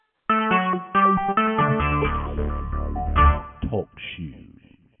shoes.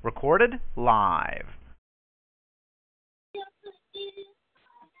 Recorded live.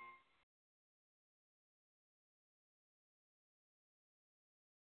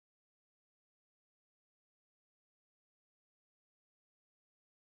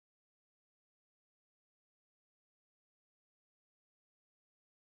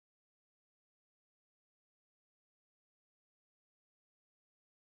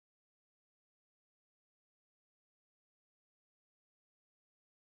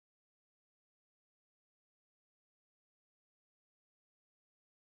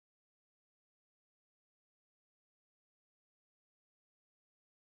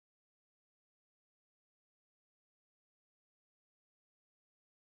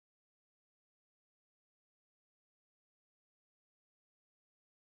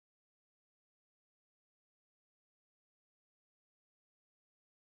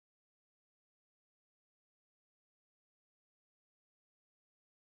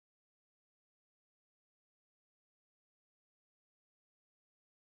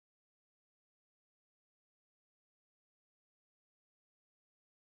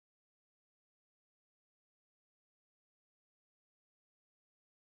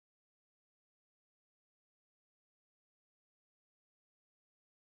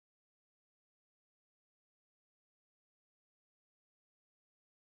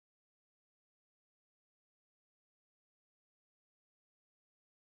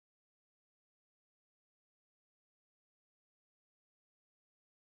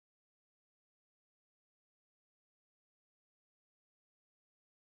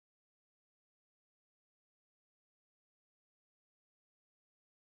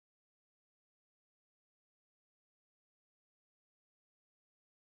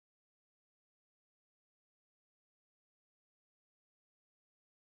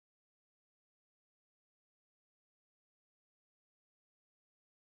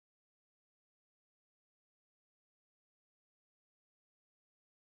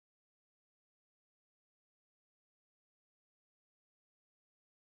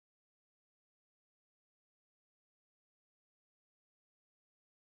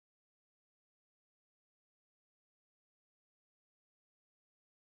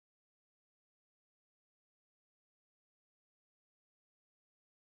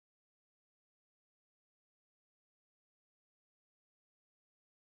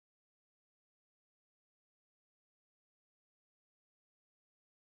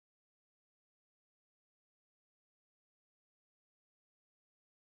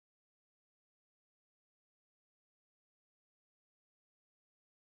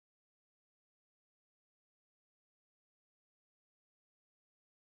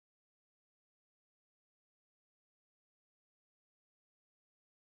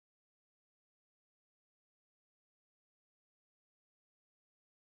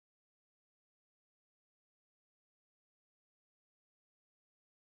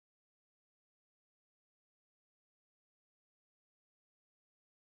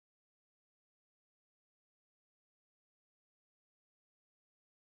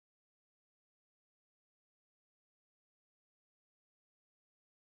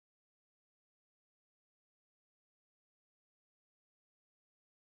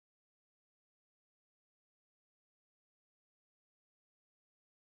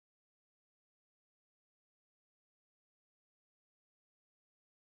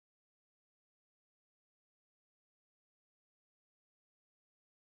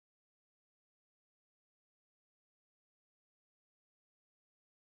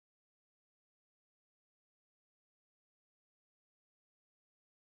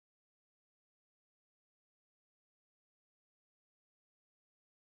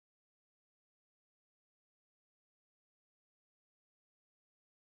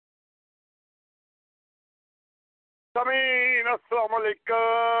 Sameen अस्सलाम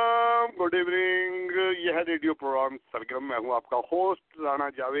वालेकुम, good evening. यह रेडियो प्रोग्राम सरगम, मैं हूँ आपका host Rana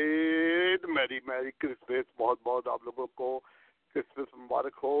Javed. Merry merry Christmas, बहुत बहुत आप लोगों को क्रिसमस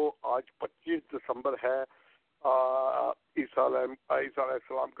मुबारक हो। आज 25 दिसंबर है, ईसा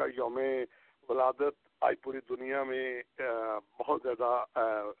अलैहिस्सलाम का यौम वलादत। आज पूरी दुनिया में बहुत ज़्यादा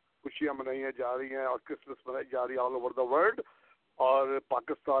खुशियाँ मनाई जा रही हैं और क्रिसमस मनाई जा रही है ऑल ओवर द वर्ल्ड। और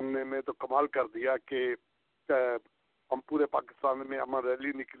पाकिस्तान ने तो कमाल कर दिया कि हम पूरे पाकिस्तान में अमन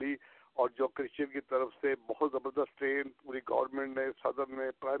रैली निकली और जो क्रिश्चियन की तरफ से बहुत ज़बरदस्त ट्रेन, पूरी गवर्नमेंट ने, सदर ने,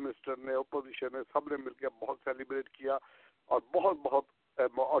 प्राइम मिनिस्टर ने, अपोजिशन ने, सब ने मिलकर बहुत सेलिब्रेट किया। और बहुत बहुत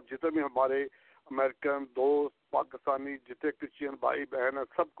और जितने भी हमारे अमेरिकन दोस्त, पाकिस्तानी जितने क्रिश्चियन भाई बहन हैं,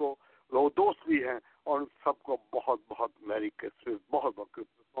 सबको, लोग दोस्त भी हैं, और उन सबको बहुत बहुत मैरी क्रिसमस, बहुत बहुत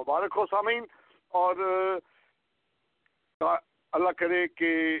क्रिसमस मुबारक हो सामीन। और अल्लाह करे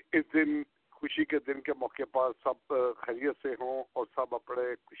कि इस दिन खुशी के दिन के मौके पर सब खैरियत से हों और सब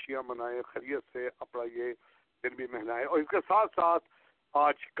अपने खुशियां मनाएं, खैरियत से अपना ये दिन भी मनाएं। और इसके साथ साथ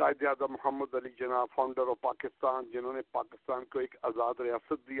आज कायद आज़म मोहम्मद अली जिन्ना, फाउंडर ऑफ पाकिस्तान, जिन्होंने पाकिस्तान को एक आज़ाद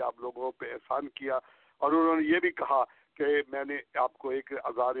रियासत दी, आप लोगों पे एहसान किया और उन्होंने ये भी कहा कि मैंने आपको एक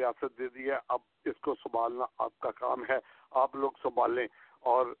आज़ाद रियासत दे दी है, अब इसको संभालना आपका काम है, आप लोग संभालें।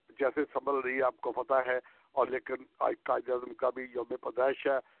 और जैसे संभल रही है आपको पता है। और लेकिन आज कायद आज़म का भी यौम पैदाइश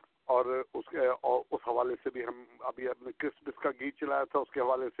है और उस हवाले से भी हम अभी अपने क्रिसमस का गीत चलाया था, उसके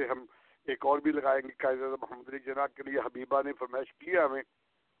हवाले से हम एक और भी लगाएंगे। कायद आज़म मोहम्मद अली जिन्ना के लिए हबीबा ने फरमाइश किया हमें।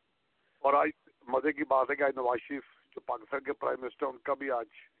 और आज मजे की बात है कि आज नवाज शरीफ जो पाकिस्तान के प्राइम मिनिस्टर, उनका भी आज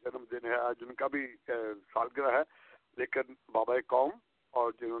जन्मदिन है, आज उनका भी सालगिरह है। लेकिन बाबा कौम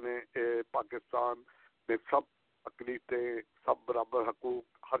और जिन्होंने पाकिस्तान में सब अकलीतें, सब बराबर हकूक,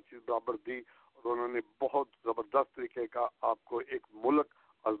 हर चीज़ बराबर दी और उन्होंने बहुत ज़बरदस्त तरीके का आपको एक मुल्क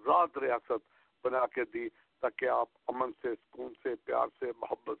आज़ाद रियासत बना के दी ताकि आप अमन से, सुकून से, प्यार से,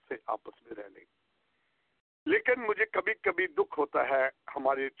 मोहब्बत से आपस में रह लें। लेकिन मुझे कभी कभी दुख होता है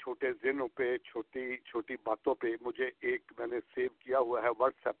हमारे छोटे ज़हनों पे, छोटी छोटी बातों पे। मुझे एक मैंने सेव किया हुआ है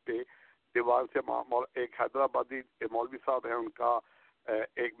व्हाट्सएप पे, दीवार से एक हैदराबादी मौलवी साहब है, उनका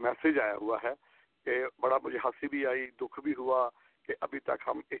एक मैसेज आया हुआ है कि बड़ा मुझे हंसी भी आई, दुख भी हुआ कि अभी तक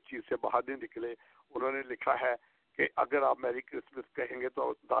हम इस चीज़ से बाहर नहीं निकले। उन्होंने लिखा है कि अगर आप मैरी क्रिसमस कहेंगे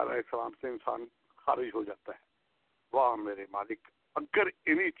तो दारा इस्लाम से इंसान खारिज हो जाता है। वाह मेरे मालिक, अगर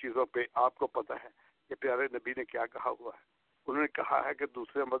इन्हीं चीज़ों पे आपको पता है कि प्यारे नबी ने क्या कहा हुआ है। उन्होंने कहा है कि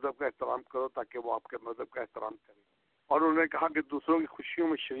दूसरे मजहब का एहतराम करो ताकि वो आपके मजहब का एहतराम करें। और उन्होंने कहा कि दूसरों की खुशियों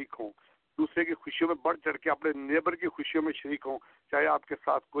में शरीक हों, दूसरे की खुशियों में बढ़ चढ़ के अपने नेबर की खुशियों में शरीक हों, चाहे आपके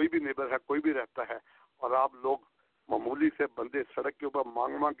साथ कोई भी नेबर है, कोई भी रहता है। और आप लोग मामूली से बंदे सड़क के ऊपर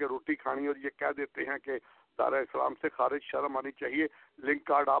मांग मांग के रोटी खानी और ये कह देते हैं कि दारा इस्लाम से खारिज, शर्म आनी चाहिए। लिंक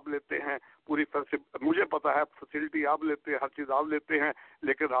कार्ड आप लेते हैं, पूरी मुझे पता है फैसिलिटी आप लेते हैं, हर चीज़ आप लेते हैं,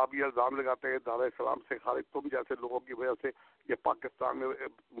 लेकिन आप ये इल्ज़ाम लगाते हैं दारा इस्लाम से खारिज। तुम जैसे लोगों की वजह से ये पाकिस्तान में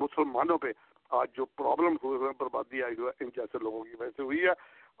मुसलमानों पे आज जो प्रॉब्लम हुए हुए, बर्बादी आई हुई है, इन जैसे लोगों की वजह से हुई है।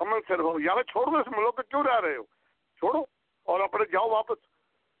 अमन से रहो यार, छोड़ दो इस मुल्क पे, क्यों रह रहे हो, छोड़ो और अपने जाओ वापस।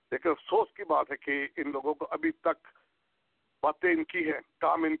 लेकिन अफसोस की बात है कि इन लोगों को अभी तक बातें इनकी है,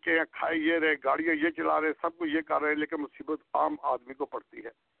 काम इनके हैं, खाए ये रहे, गाड़ियां ये चला रहे, सब कुछ ये कर रहे हैं, लेकिन मुसीबत आम आदमी को पड़ती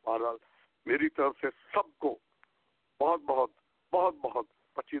है। बहरहाल मेरी तरफ से सबको बहुत बहुत बहुत बहुत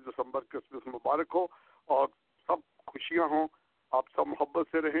 25 दिसंबर क्रिसमस मुबारक हो और सब खुशियां हों। आप सब मोहब्बत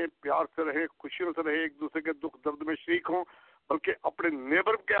से रहें, प्यार से रहें, खुशियों से रहें, एक दूसरे के दुख दर्द में शरीक हों, बल्कि अपने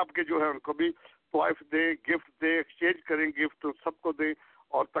नेबर के आपके जो है उनको भी टॉयज दें, गिफ्ट दें, एक्सचेंज करें गिफ्ट, सबको दें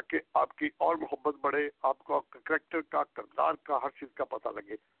और ताकि आपकी और मोहब्बत बढ़े, आपको करेक्टर का, किरदार का, हर चीज़ का पता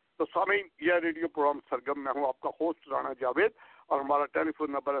लगे। तो सामीन, यह रेडियो प्रोग्राम सरगम, मैं हूँ आपका होस्ट राणा जावेद और हमारा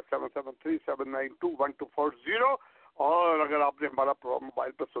टेलीफोन नंबर है 7737921240। और अगर आपने हमारा प्रोग्राम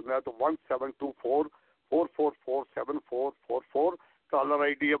मोबाइल पर सुनना है तो 172444474444, कॉलर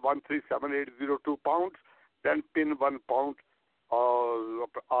ID है 137802 पाउंड, 10 पिन 1 पाउंड। और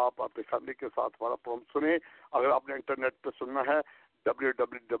आप अपनी फैमिली के साथ हमारा प्रोग्राम सुने। अगर आपने इंटरनेट पर सुनना है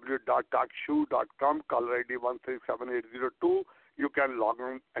www.talkshoe.com, caller ID 137802. You can log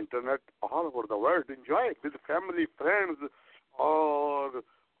on internet all over the world, enjoy with family, friends और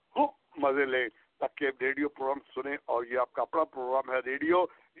खूब मजे लें ताकि रेडियो प्रोग्राम सुने। और ये आपका अपना प्रोग्राम है रेडियो,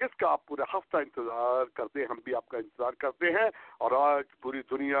 जिसका आप पूरा हफ्ता इंतजार करते हैं, हम भी आपका इंतजार करते हैं। और आज पूरी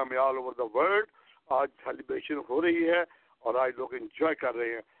दुनिया में ऑल ओवर द वर्ल्ड आज सेलिब्रेशन हो रही है और आज लोग एंजॉय कर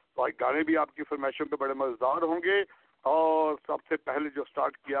रहे हैं। तो आज गाने भी आपकी फरमाइशों पे बड़े मजेदार होंगे। और सबसे पहले जो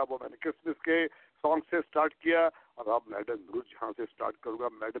स्टार्ट किया वो मैंने क्रिसमस के सॉन्ग से स्टार्ट किया और अब मैडम नूरजहां से स्टार्ट करूंगा।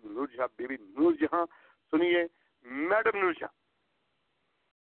 मैडम नूरजहां, बेबी नूरजहां, सुनिए मैडम नूरजहां।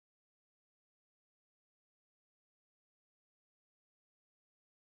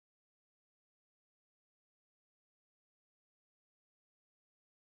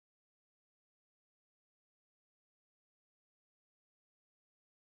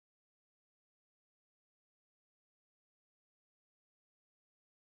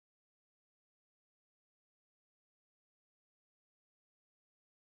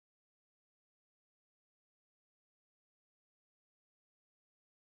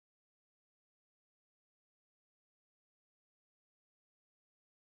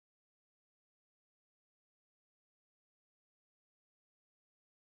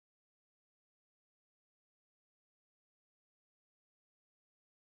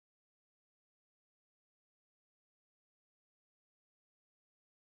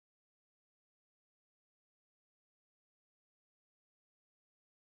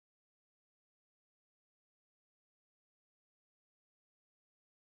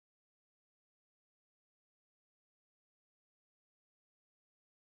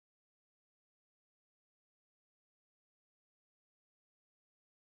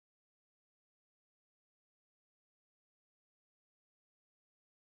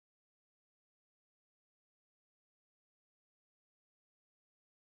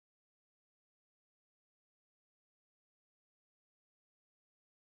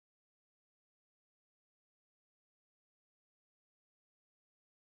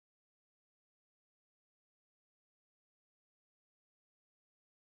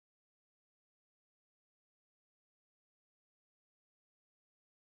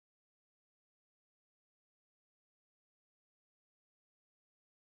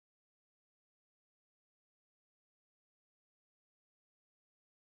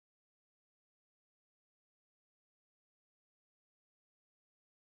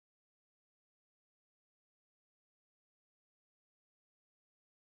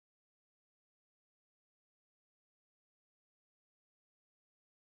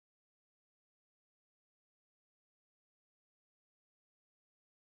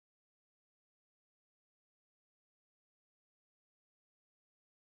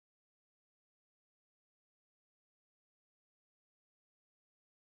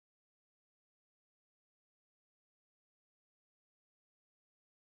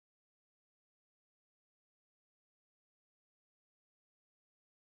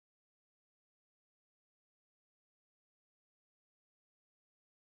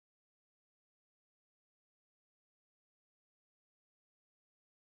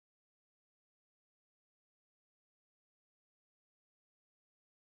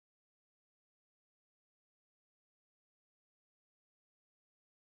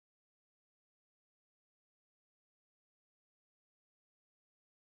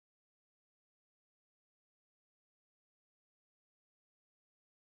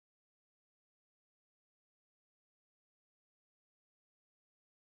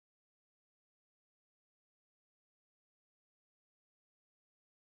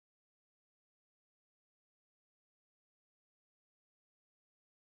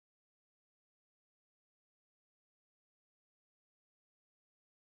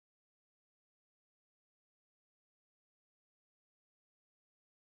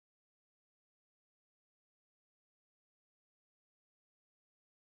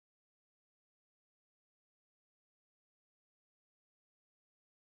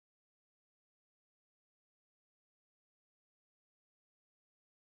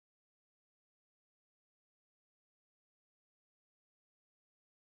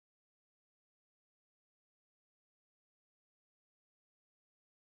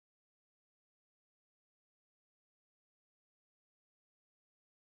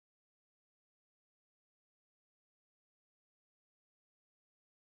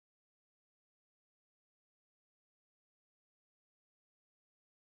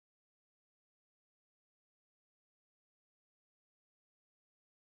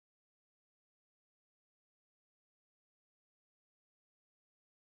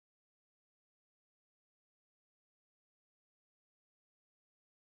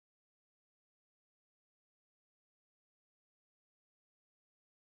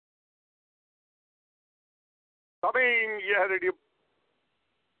 कमिंग, ये है रेडियो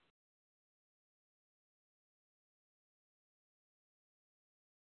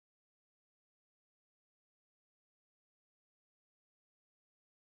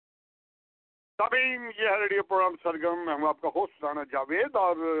ये है रेडियो प्रोग्राम सरगम। मैं हूँ आपका होस्ट राणा जावेद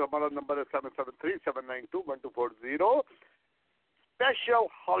और हमारा नंबर है 7737921240। Special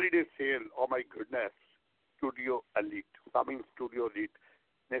holiday sale, oh my goodness, studio elite, coming studio elite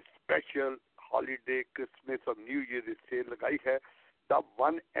ने स्पेशल हॉलीडे क्रिसमस और न्यू ईयर सेल लगाई है। The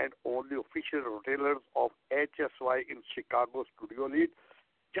one and only official retailers of HSY in Chicago studio elite,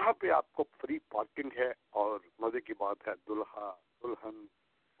 जहाँ पे आपको फ्री पार्किंग है और मजे की बात है दुल्हा दुल्हन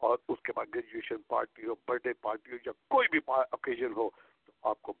और उसके बाद ग्रेजुएशन पार्टी हो, बर्थडे पार्टी हो या कोई भी ओकेजन हो तो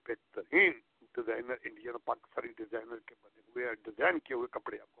आपको बेहतरीन डिजाइनर इंडियन और पाकिस्तानी डिजाइनर के बने हुए डिजाइन किए हुए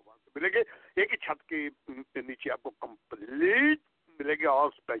कपड़े आपको वहां से मिलेंगे। एक ही छत के नीचे आपको कंप्लीट मिलेंगे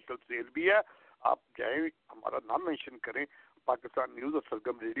और स्पेशल सेल भी है। आप जाए, हमारा नाम मेंशन करें, पाकिस्तान न्यूज और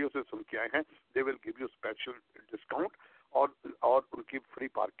सरगम रेडियो से सुन के आए हैं, they will give you special discount और उनकी फ्री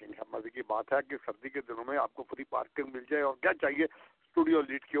पार्किंग है। मजे की बात है कि सर्दी के दिनों में आपको फ्री पार्किंग मिल जाए और क्या चाहिए स्टूडियो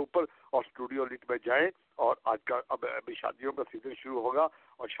लीड के ऊपर। और स्टूडियो लीड में जाएं और आज का अब अभी शादियों का सीजन शुरू होगा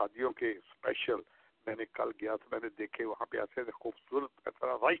और शादियों के स्पेशल मैंने कल गया था, मैंने देखे वहाँ पे ऐसे खूबसूरत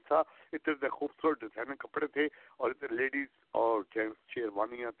ऐसा रश था, इतने खूबसूरत डिजाइनर कपड़े थे और इतने लेडीज और जेंट्स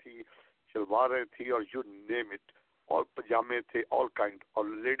शेरवानियाँ थी, शलवारें थी और यू नेम इट, और पजामे थे ऑल काइंड, और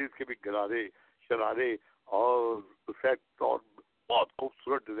लेडीज के भी गरारे शरारे और सेट और बहुत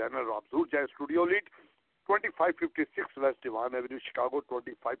खूबसूरत डिजाइनर। आप जरूर जाए studio elite, 2556 West Devon Avenue, Chicago,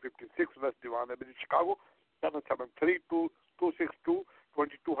 2556 West Devon Avenue, Chicago,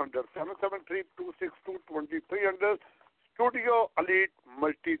 773-262-2200, 773-262-2300, Studio Elite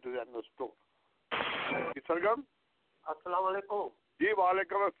Multi Designer Store। जी सरगम, अस्सलाम वालेकुम। जी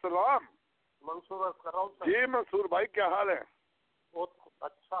वालेकुम अस्सलाम। मंसूर कर रहा हूँ सर। जी मंसूर भाई, क्या हाल है? बहुत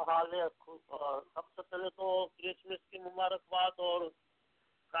अच्छा हाल है। सबसे पहले तो क्रिसमस की मुबारकबाद और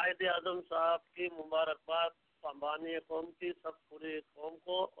कायदे आजम साहब की मुबारकबाद अंबानी कौम की, सब पूरी कौम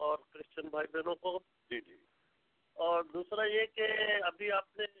को और क्रिश्चियन भाई बहनों को। जी जी। और दूसरा ये कि अभी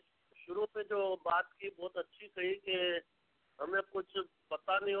आपने शुरू पे जो बात की बहुत अच्छी कही कि हमें कुछ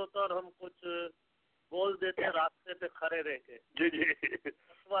पता नहीं होता और हम कुछ बोल देते रास्ते पे खड़े रह के। जी जी,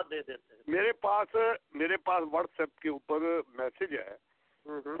 फतवा दे देते हैं। मेरे पास व्हाट्सएप के ऊपर मैसेज है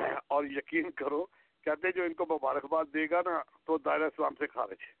और यकीन करो, कहते जो इनको मुबारकबाद देगा ना तो दायरा इस्लाम से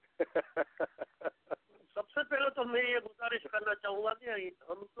खारिज है। सबसे पहले तो मैं ये गुजारिश करना चाहूंगा कि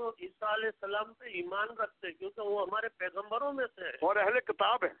हम तो ईसा अलैहिस्सलाम पे ईमान रखते हैं क्योंकि वो हमारे पैगंबरों में से है और अहले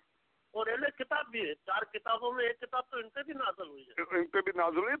किताब है और अहले किताब भी है। 4 किताबों में एक किताब तो इनपे भी नाज़िल हुई है। इन पे भी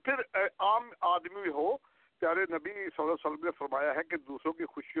नाज़िल हुई। फिर आम आदमी हो, प्यारे नबी सल्लल्लाहु अलैहि वसल्लम ने फरमाया है कि दूसरों की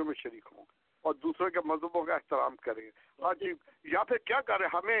खुशियों में शरीक हों और दूसरों के मजहबों का एहतराम करें। हाँ जी, या फिर क्या करें,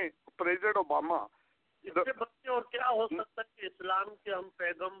 हमें प्रेसिडेंट ओबामा, इससे बच्चे और क्या हो सकता है कि इस्लाम के हम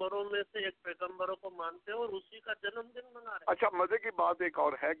पैगंबरों में से एक पैगंबरों को मानते हैं और उसी का जन्मदिन मना रहे हैं। अच्छा, मजे की बात एक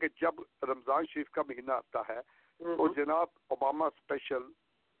और है कि जब रमजान शरीफ का महीना आता है तो जनाब ओबामा स्पेशल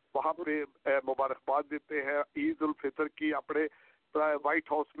वहाँ पे मुबारकबाद देते हैं ईद उल फितर की। अपने व्हाइट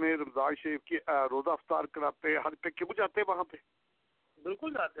हाउस में रमजान शरीफ की रोजा अफ्तार कराते हैं। हर पे क्यों जाते हैं वहाँ पे?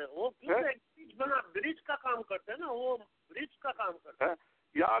 बिल्कुल जाते हैं। वो ब्रिज बना, ब्रिज का काम करते हैं ना, वो ब्रिज का काम करते हैं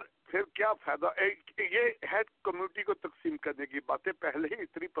यार। फिर क्या फायदा? ये है कम्युनिटी को तकसीम करने की बातें। पहले ही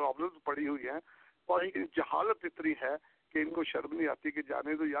इतनी प्रॉब्लम्स पड़ी हुई हैं और जहालत इतनी है कि इनको शर्म नहीं आती कि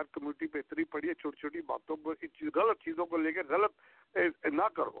जाने दो यार, कम्युनिटी पे इतनी पड़ी है, छोटी छोटी बातों को, गलत चीजों को लेकर गलत ना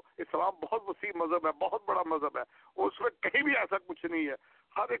करो। इस्लाम बहुत वसी मजहब है, बहुत बड़ा मजहब है, उसमें कहीं भी ऐसा कुछ नहीं है।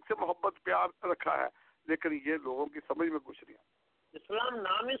 हर एक से मोहब्बत प्यार रखा है, लेकिन ये लोगों की समझ में कुछ नहीं आता। इस्लाम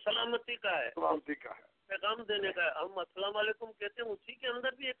नाम ही सलामती का है, सलामती का है, पैगाम देने का है। हम अस्सलाम वालेकुम कहते हैं, उसी के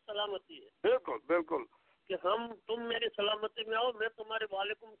अंदर भी एक सलामती है। बिल्कुल बिल्कुल, कि तुम मेरी सलामती में आओ, मैं तुम्हारे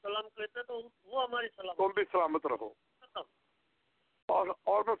वालेकुम सलाम कहते हैं तो वो हमारी सलामती। तुम भी सलामत रहो। और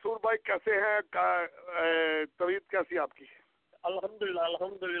मंसूर भाई कैसे हैं? तबीयत कैसी आपकी? अल्हम्दुलिल्लाह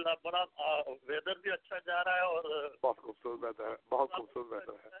अल्हम्दुलिल्लाह, बड़ा वेदर भी अच्छा जा रहा है और बहुत खूबसूरत वेदर है, बहुत खूबसूरत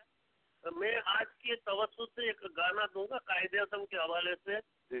वेदर है। मैं आज की तवज्जो से एक गाना दूंगा कायदे आज़म के हवाले से।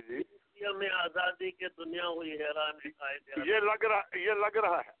 जी जी। में आज़ादी के दुनिया हुई हैरान है कायदे। ये लग रहा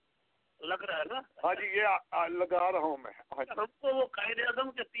है ना? हाँ जी, ये लगा रहा हूँ मैं। हमको वो कायदे आज़म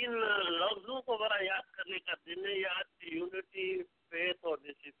के 3 लफ्जों को बड़ा याद करने का दिन है। याद यूनिटी, फेथ और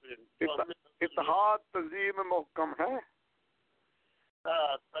डिसिप्लिन। इत्तेहाद, तंजीम, मोहकम है।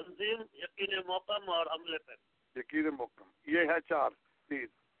 तंजीम, यकीन, मोहकम और अमले पर यकीन, मोहकम, ये है 4 तीन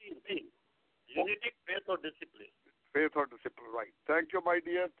यूनिटी, फेथ और डिसिप्लिन। फेथ और discipline, right. Thank you my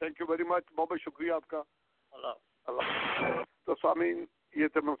dear, thank you very much. बहुत बहुत शुक्रिया आपका। अल्लाह। अल्लाह। तो सामीन, ये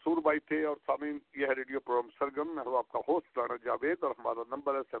थे मंसूर भाई थे, और सामीन ये है रेडियो प्रोग्राम सरगम। मैं हूँ आपका होस्ट राणा जावेद, और हमारा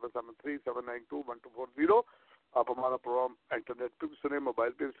नंबर है 7737921240। आप हमारा प्रोग्राम इंटरनेट पे भी सुने,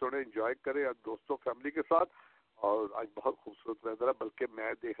 मोबाइल पे भी सुने, एंजॉय करें आप दोस्तों फैमिली के साथ। और आज बहुत खूबसूरत वेदर है, बल्कि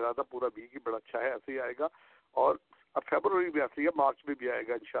मैं देख रहा था पूरा भीग ही बड़ा अच्छा है, ऐसे ही आएगा। और अब फरवरी भी ऐसी है, मार्च में भी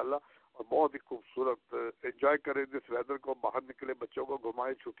आएगा इंशाल्लाह। और बहुत ही खूबसूरत, एंजॉय करें इस वेदर को, बाहर निकले, बच्चों को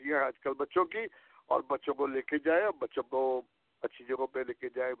घुमाएं, छुट्टियां हैं आजकल बच्चों की, और बच्चों को लेके जाए, और बच्चों को अच्छी जगहों पे लेके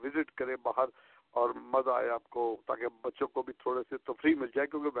जाए, विजिट करें बाहर, और मजा आए आपको, ताकि बच्चों को भी थोड़े से तफरीह मिल जाए,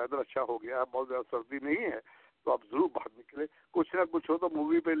 क्योंकि वेदर अच्छा हो गया है, बहुत ज्यादा सर्दी नहीं है। तो आप जरूर बाहर निकले, कुछ ना कुछ हो तो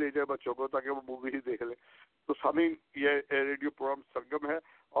मूवी पे ले जाए बच्चों को, ताकि वो मूवी ही देख ले। तो सामीन, ये रेडियो प्रोग्राम सरगम है,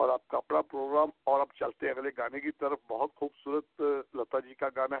 और आपका अपना प्रोग्राम। और अब चलते हैं अगले गाने की तरफ। बहुत खूबसूरत लता जी का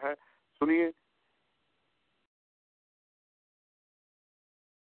गाना है, सुनिए।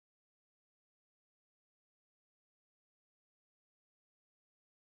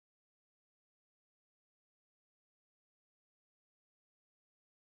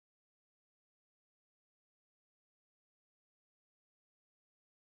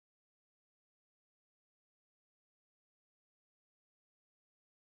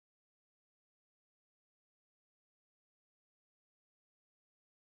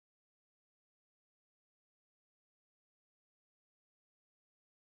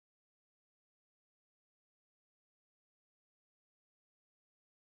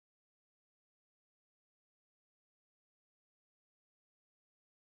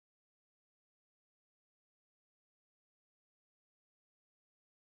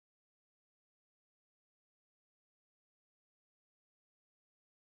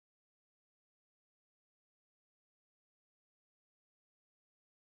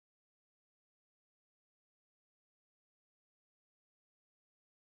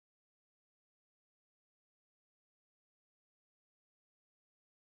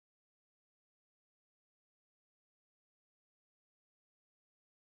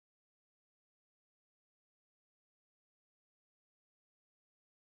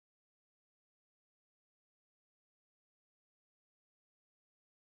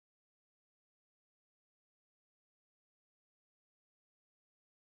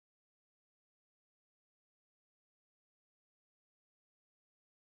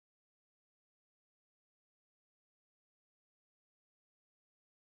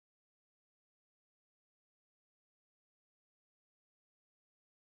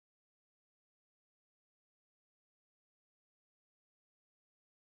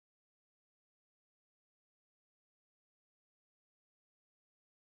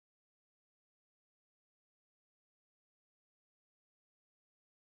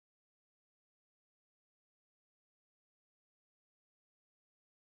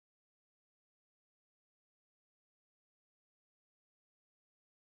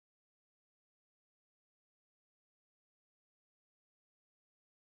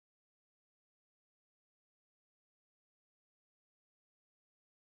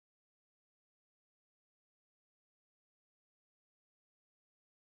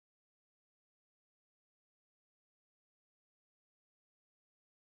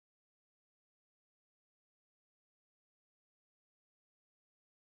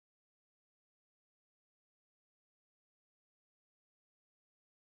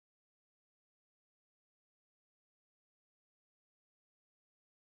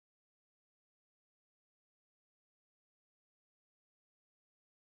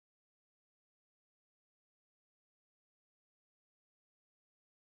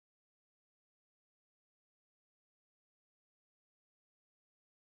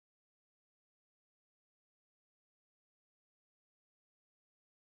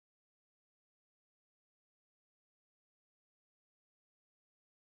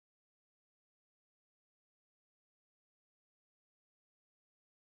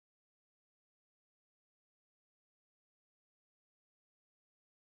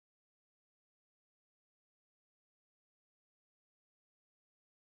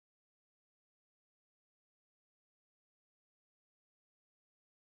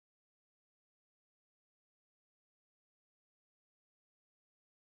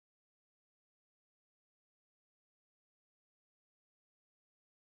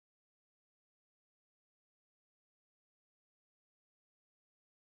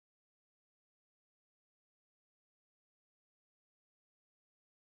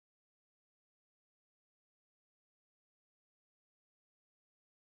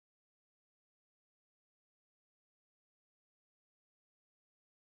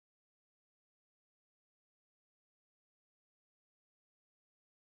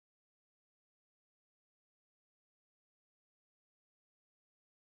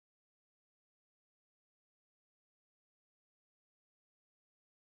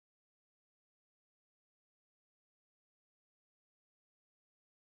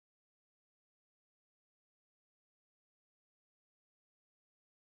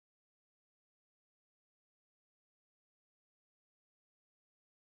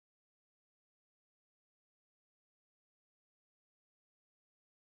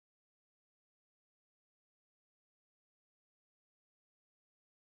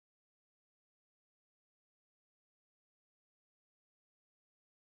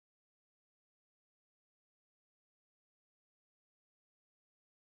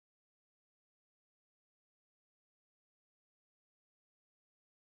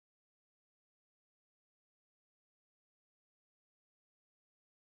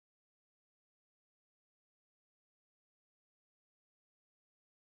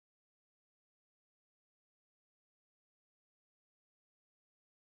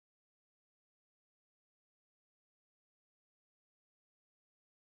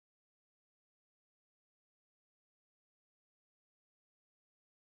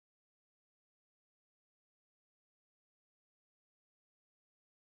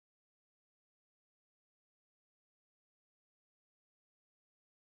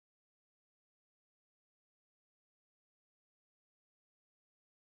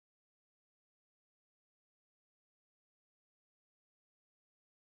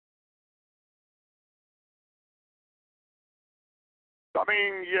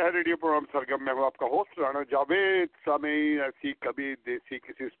 सामीन, यह है रेडियो प्रोग्राम सरगम। मैं हूँ आपका होस्ट राणा जावेद। सामीन, ऐसी कभी देसी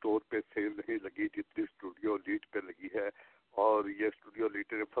किसी स्टोर पे सेल नहीं लगी जितनी स्टूडियो लीड पे लगी है। और ये स्टूडियो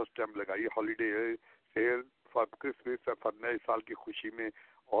लीड ने फर्स्ट टाइम लगाई holiday sale for Christmas, for नए साल की खुशी में।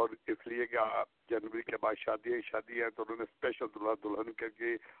 और इसलिए कि जनवरी के बाद शादी है तो उन्होंने स्पेशल दुल्हा दुल्हन के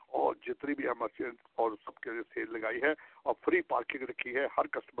लिए और जितनी भी हम और सबके लिए सेल लगाई है। और फ्री पार्किंग रखी है हर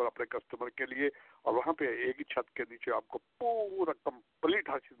कस्टमर अपने कस्टमर के लिए। और वहाँ पे एक ही छत के नीचे आपको पूरा कंप्लीट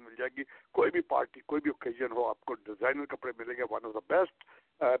हर चीज मिल जाएगी। कोई भी पार्टी, कोई भी ओकेजन हो, आपको डिजाइनर कपड़े मिलेंगे। One of the best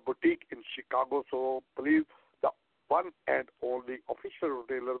boutique in Chicago. So please, the one and only official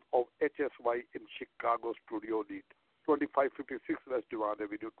retailer of HSY in Chicago studio elite, 2556 West Devon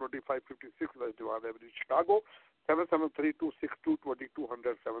Avenue, 2556 West Devon Avenue, Chicago,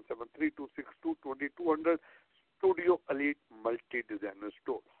 773-262-2200, 773-262-2200, Studio Elite Multi Designer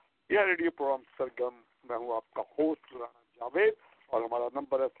Store। यह radio program सरगम। मैं हूँ आपका host Rana Javed और हमारा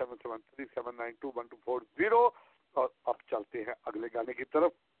number है 773-792-1240। और अब चलते हैं अगले गाने की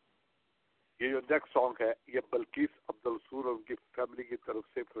तरफ। ये जो नेक्स्ट सॉन्ग है ये बल्किस अब्दुल सूर और उनकी फैमिली की तरफ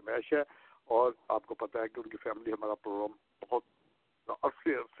से फरमाइश है। और आपको पता है कि उनकी फैमिली हमारा प्रोग्राम बहुत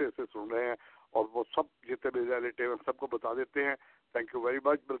अरसे से सुन रहे हैं और वो सब जितने भी रिलेटिव हैं सबको बता देते हैं। Thank you very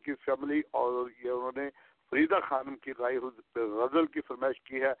much Balkis family. और ये उन्होंने फरीदा खानम की गाई गजल की फरमाइश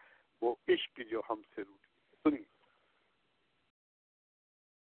की है, वो इश्क जो हमसे रूठी। सुनिए।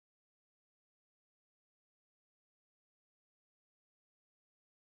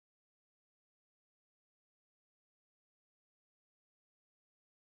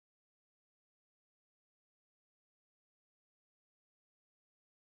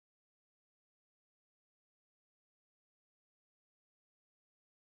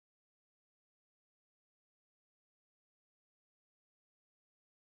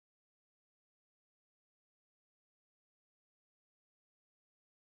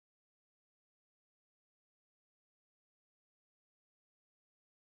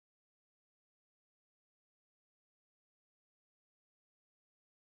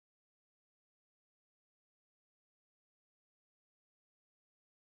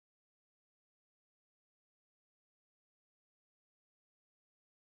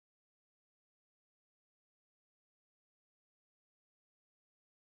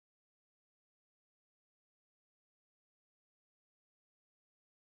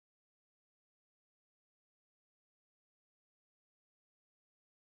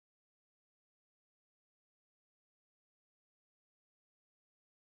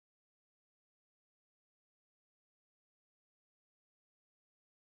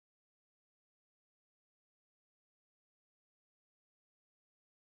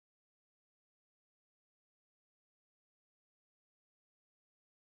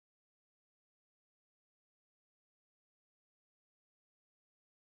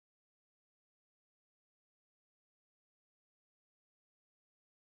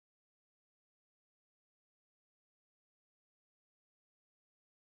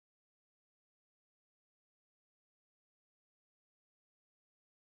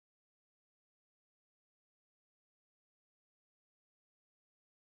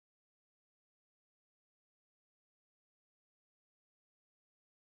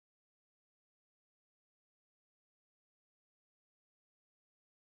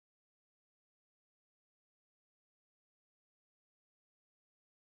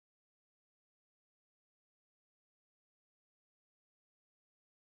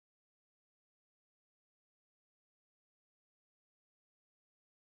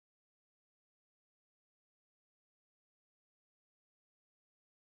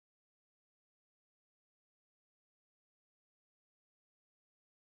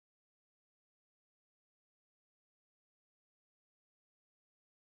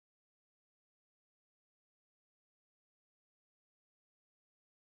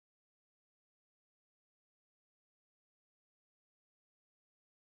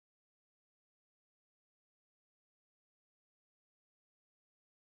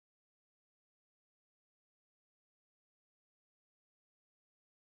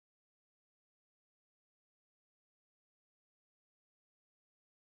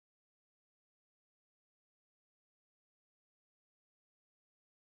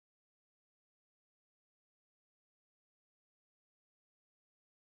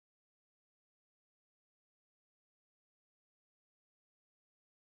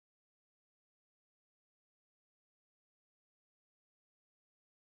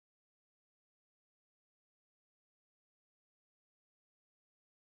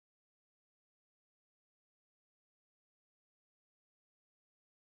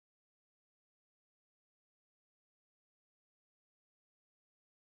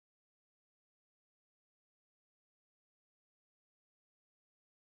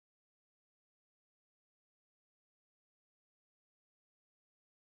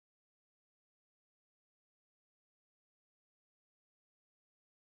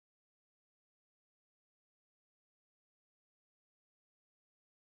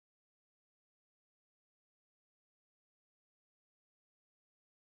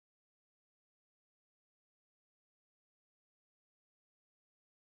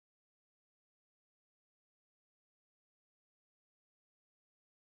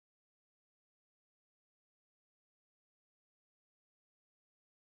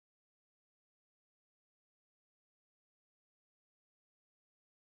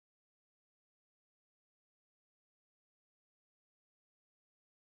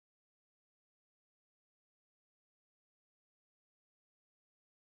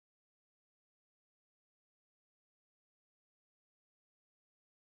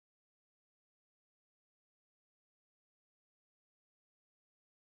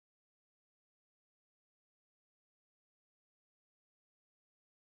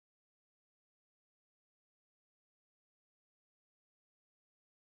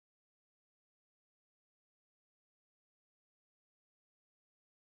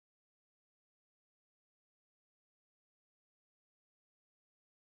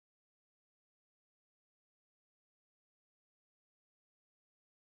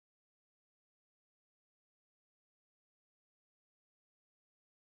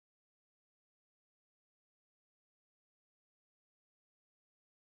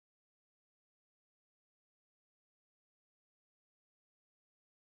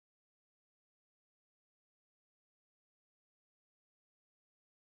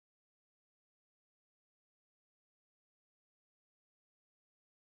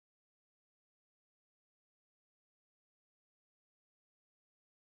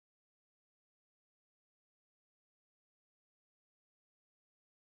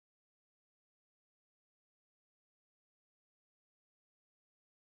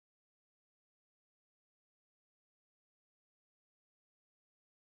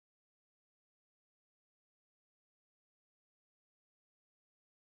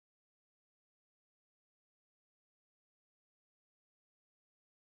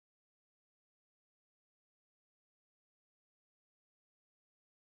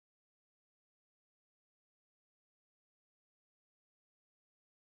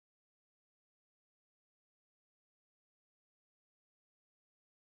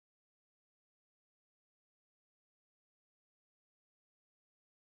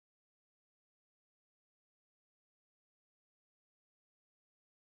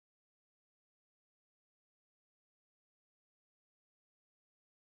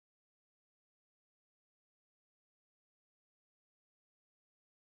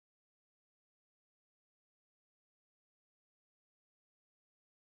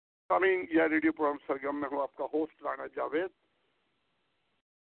 सामीन, यह रेडियो प्रोग्राम सरगम में हूँ आपका host Rana Javed.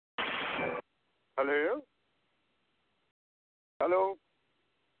 Hello hello,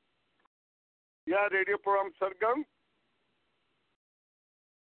 यह रेडियो प्रोग्राम सरगम।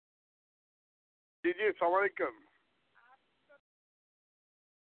 जी जी, अस्सलाम वालेकुम।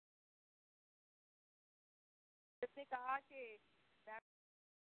 कहा कि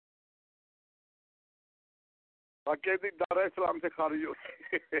बाकी दारा इस्लाम से खारिज हो।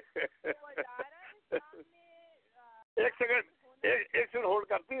 एक सेकंड, एक सेकंड होल्ड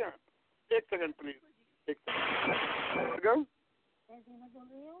करती हैं, एक सेकंड प्लीज, एक सेकंड।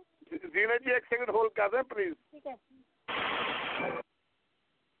 जीना जी एक सेकंड होल्ड कर रहे हैं प्लीज। ठीक है।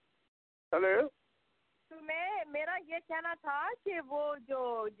 हेलो, तो मेरा ये कहना था कि वो जो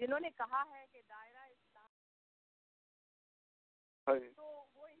जिन्होंने कहा है कि दायरा इस्लाम, तो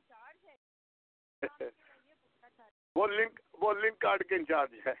वो इंचार्ज है। ये पूछना चाहती वो लिंक कार्ड के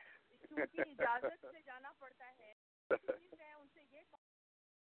इंचार्ज है। क्योंकि इजाजत से जाना पड़ता है, मैं उनसे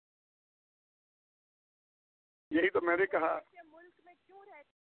यही तो मैंने कहा। मुल्क में क्यों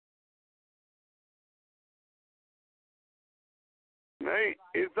रहते नहीं,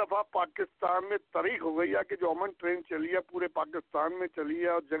 इस दफा पाकिस्तान में तारीख हो गई है कि जो अमन ट्रेन चली है पूरे पाकिस्तान में चली है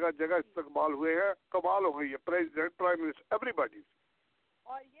और जगह जगह इस्तकबाल हुए हैं, कमाल हो गई है। President, prime minister, everybody.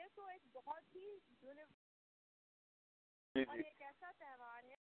 और ये तो एक बहुत ही जी और जी, एक ऐसा त्यौहार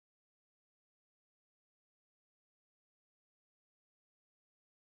है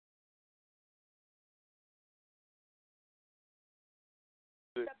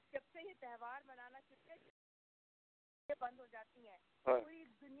जब से ये त्यौहार मनाना शुरू बंद हो जाती हैं। पूरी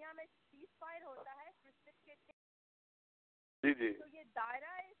दुनिया में सीज फायर होता है क्रिसमस के दिन। जी जी, तो ये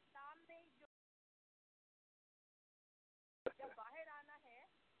दायरा इस्लाम में जो जब बाहर आना है।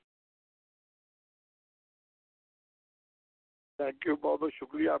 थैंक यू, बहुत बहुत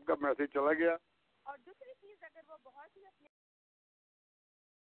शुक्रिया, आपका मैसेज चला गया। और दूसरी चीज, अगर वो बहुत ही अपने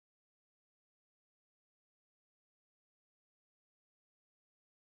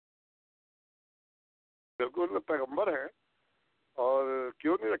बिल्कुल पैगंबर हैं और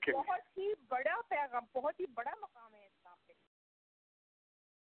क्यों नहीं रखेंगे। बहुत ही बड़ा पैगाम, बहुत ही बड़ा मकाम है इस्लाम पे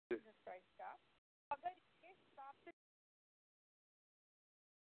का। अगर इस हिसाब से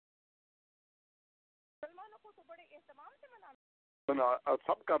मुसलमानों को तो बड़े एहतमाम से मना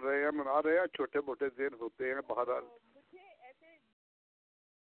सब कर रहे हैं, मना रहे हैं। छोटे मोटे दिन होते हैं बहरहाल। मुझे ऐसे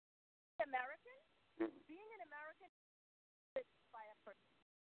American, being an American,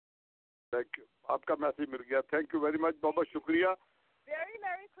 thank you, आपका मैसेज मिल गया। थैंक यू वेरी मच, बहुत बहुत शुक्रिया। Very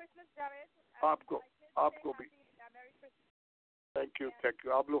merry Christmas Javed. आपको भी थैंक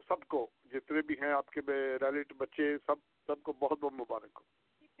यू। आप लोग सबको, जितने भी हैं आपके रिलेटिव बच्चे, सबको बहुत बहुत मुबारक हो।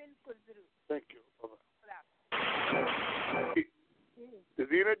 बिल्कुल जरूर। Thank you.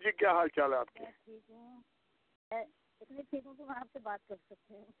 जीनत जी, क्या हाल चाल है आपके? ठीक हूँ, इतनी ठीक हूँ कि मैं आपसे बात कर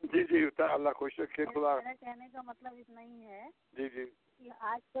सकते हैं। जी जी, अल्लाह खुश रखे। खुदा। मेरा कहने का मतलब इतना ही है जी जी कि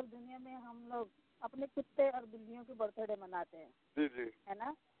आजकल दुनिया में हम लोग अपने कुत्ते और बिल्लियों के बर्थडे मनाते हैं। जी जी, है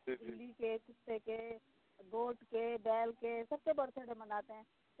ना? जी जी, बिल्ली के, कुत्ते के, गोट के, बैल के, सबके बर्थडे मनाते हैं।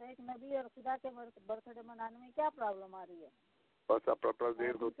 तो एक नबी और खुदा के बर्थडे मनाने में क्या प्रॉब्लम आ रही है? बस अपना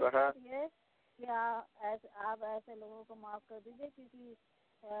देर होता है। ये कि आप ऐसे लोगों को माफ कर दीजिए, क्योंकि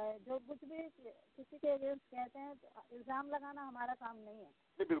जो कुछ भी किसी के अगेंस्ट कहते हैं, तो इल्ज़ाम लगाना हमारा काम नहीं है।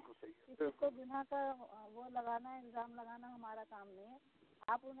 जी बिल्कुल सही है। किसी को गुनाह का वो लगाना, इल्ज़ाम लगाना हमारा काम नहीं है।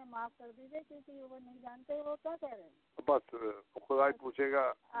 आप उन्हें माफ कर दीजिए, क्योंकि वो नहीं जानते वो क्या कह रहे हैं। बस खुदा ही पूछेगा।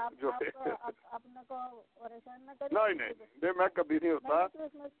 आप जो अपने को परेशान न करिए। नहीं, मैं कभी नहीं होता।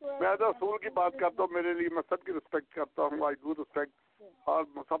 मैं तो रसूल की बात करता हूँ। मेरे लिए, मैं सबकी रिस्पेक्ट करता हूँ। आई डू रिस्पेक्ट और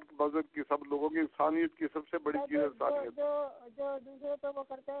सब मजहब की, सब लोगों की, इंसानियत की सबसे बड़ी चीज इंसानियत। जो दूसरे पे वो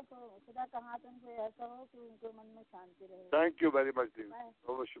करते हैं, तो खुदा का हाथ उनको ऐसा हो कि उनके मन में शांति रहे। थैंक यू वेरी मच दी, बहुत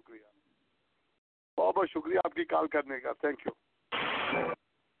बहुत शुक्रिया, बहुत बहुत शुक्रिया आपकी कॉल करने का। Thank you.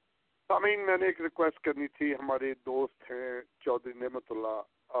 सामीन, मैंने एक रिक्वेस्ट करनी थी। हमारे दोस्त हैं चौधरी नेमतुल्लाह,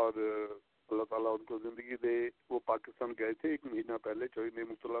 और अल्लाह ताला उनको ज़िंदगी दे। वो पाकिस्तान गए थे 1 महीना पहले। चौधरी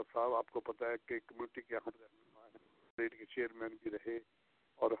नेमतुल्लाह साहब, आपको पता है कि कम्युनिटी के यहाँ स्टेट के चेयरमैन भी रहे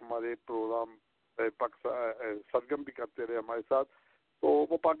और हमारे प्रोग्राम सरगम भी करते रहे हमारे साथ। तो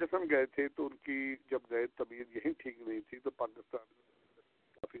वो पाकिस्तान गए थे, तो उनकी जब गए तबीयत यहीं ठीक नहीं थी, तो पाकिस्तान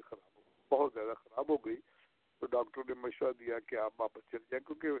काफ़ी ख़राब हो, बहुत ज़्यादा ख़राब हो गई। तो डॉक्टर ने मशवरा दिया कि आप वापस चले जाएँ,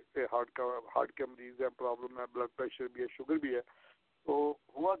 क्योंकि हार्ट के मरीज़ है, प्रॉब्लम है, ब्लड प्रेशर भी है, शुगर भी है। तो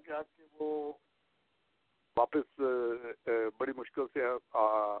हुआ क्या कि वो वापस बड़ी मुश्किल से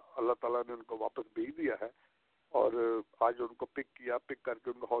अल्लाह ताला ने उनको वापस भेज दिया है। और आज उनको पिक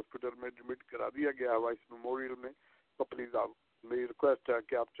करके उनको हॉस्पिटल में एडमिट करा दिया गया है वाइस मेमोरियल में। तो प्लीज़ आप मेरी रिक्वेस्ट है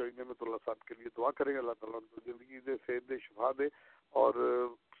कि आप चौधरी अहमदुल्ला साहब के लिए दुआ करें, अल्लाह ताला उनको ज़िंदगी दे, सेहत दे, शिफा दे और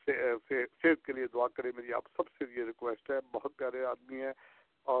सेहत के लिए दुआ करें। मेरी आप सबसे ये रिक्वेस्ट है। बहुत प्यारे आदमी है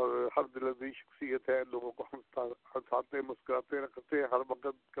और हर दिलदी शख्सियत है, लोगों को हंसाते मुस्कुराते रखते हैं हर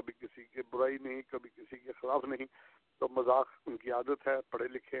वक्त, कभी किसी की बुराई नहीं, कभी किसी के खिलाफ नहीं। तो मजाक उनकी आदत है, पढ़े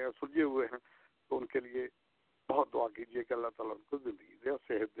लिखे हैं, सुलझे हुए हैं, तो उनके लिए बहुत दुआ कीजिए कि अल्लाह ताला उनको ज़िंदगी दे और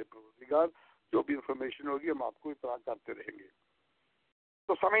सेहत दे। परवरदिगार जो भी इंफॉर्मेशन होगी हम आपको इतला करते रहेंगे।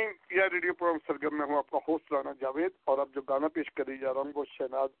 तो सामीन, यह रेडियो प्रोग्राम सरगम में हूँ आपका होस्ट राना जावेद और अब जो गाना पेश कर जा रहा हूँ वो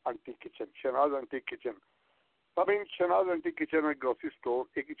Shehnaaz aunty kitchen. Shehnaaz aunty kitchen सामीन, शहनाज आंटी किचन और ग्रोसरी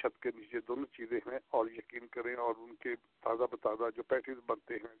स्टोर एक ही छत के नीचे दोनों चीज़ें हैं और यकीन करें और उनके ताज़ा बताज़ा जो पैटीज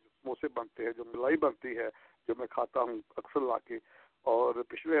बनते हैं, जो समोसे बनते हैं, जो मलाई बनती है, जो मैं खाता हूँ अक्सर ला के, और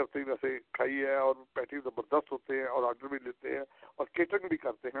पिछले हफ्ते वैसे खाई है और पैटीज ज़बरदस्त होते हैं और ऑर्डर भी लेते हैं और केटरिंग भी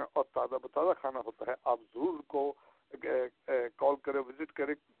करते हैं और ताज़ा बताज़ा खाना होता है। आप ज़रूर उनको कॉल करें, विजिट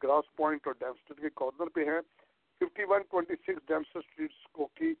करें। ग्रास पॉइंट और डैमस्टर के कॉर्नर पे हैं, 5126 डैमस्टर street,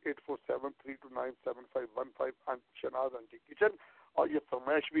 Skokie, 8473297515 Shehnaaz aunty kitchen. और ये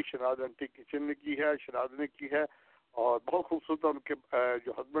फरमाइश भी शहनाज आंटी किचन ने की है, शहनाज ने की है और बहुत खूबसूरत है। उनके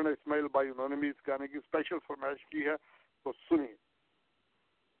जो हस्बैंड है इस्माइल भाई, उन्होंने भी इस गाने की स्पेशल फरमाइश की है, तो सुनिए।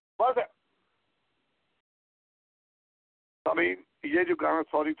 बस अभी ये जो गाना,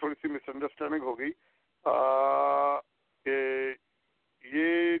 सॉरी थोड़ी सी मिसअंडरस्टैंडिंग हो गई,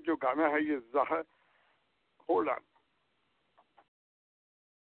 ये जो गाना है ये ज़ाहिर, होल्ड ऑन।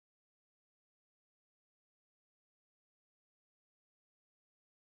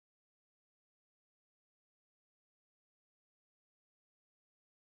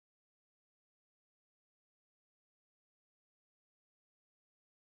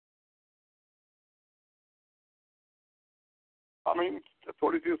 आई मीन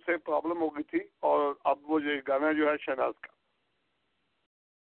थोड़ी सी उससे प्रॉब्लम हो गई थी और अब वो ये गाना जो है शहनाज का,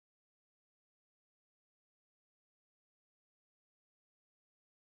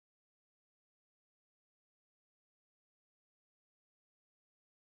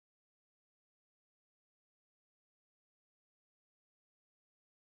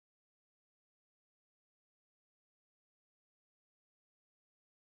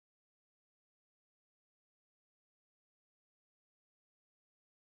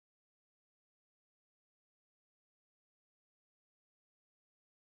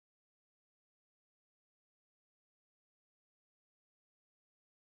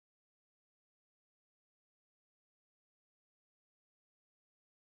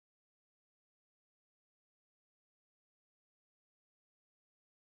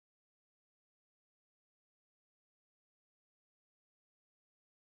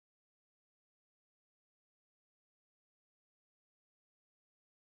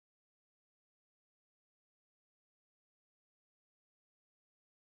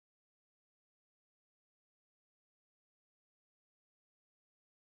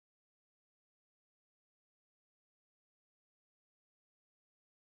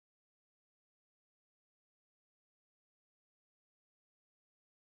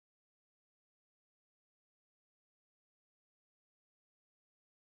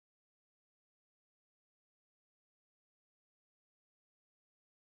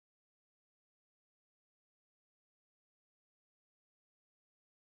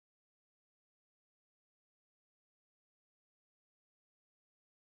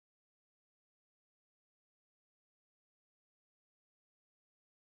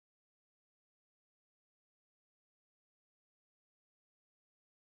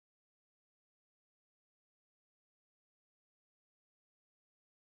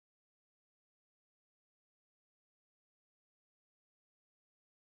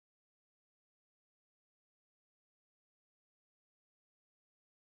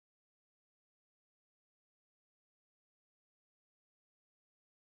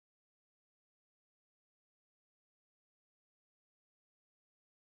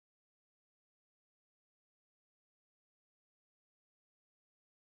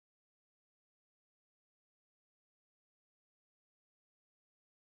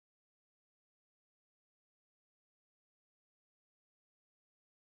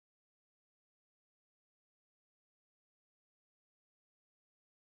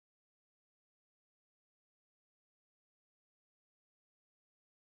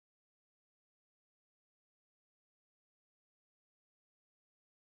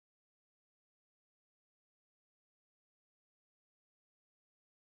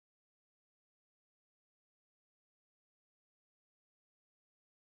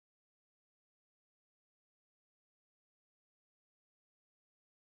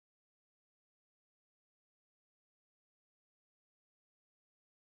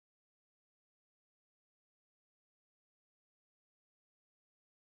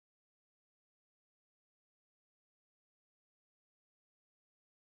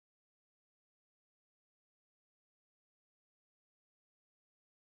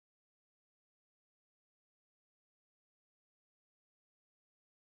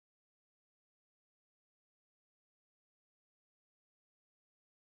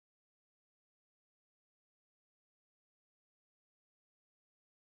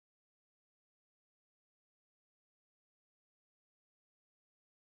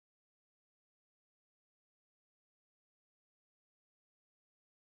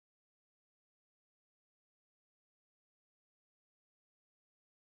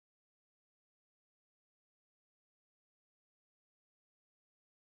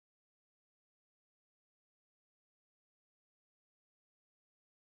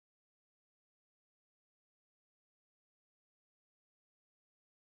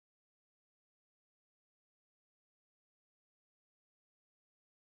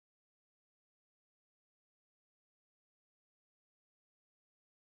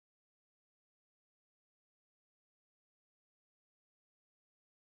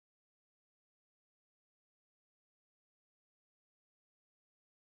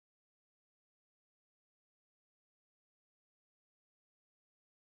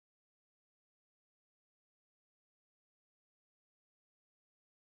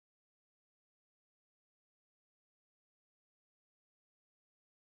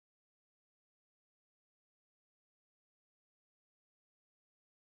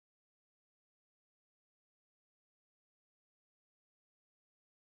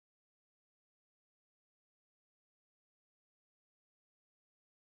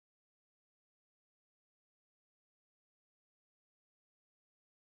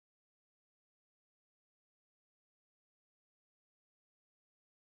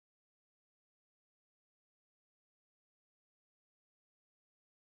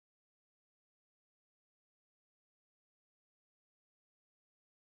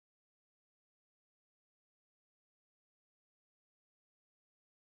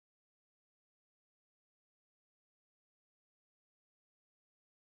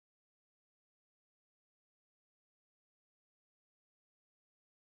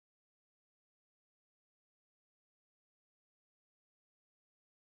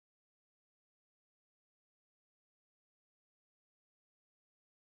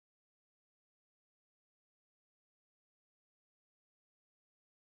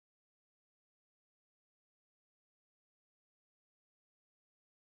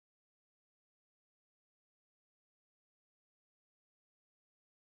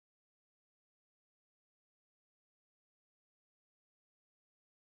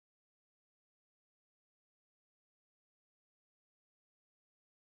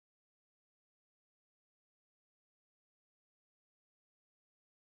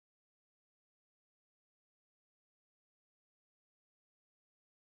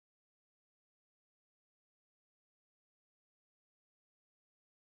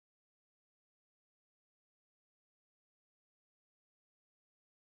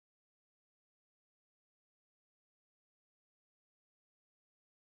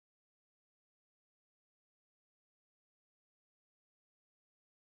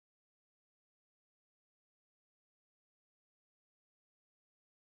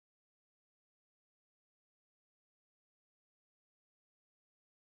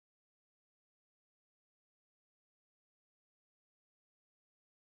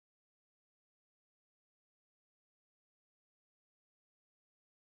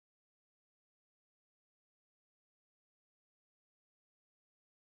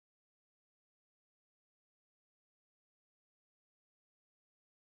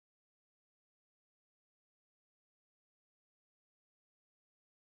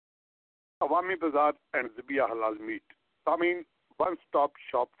 अवामी बाजार एंड ज़िबिया हलाल मीट। सामीन, one stop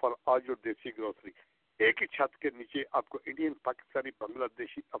shop for all your देसी ग्रोसरी। एक ही छत के नीचे आपको इंडियन, पाकिस्तानी,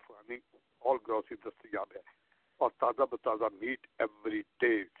 बांग्लादेशी, अफगानी ऑल ग्रोसरी दस्तयाब है और ताज़ा बताज़ा मीट एवरी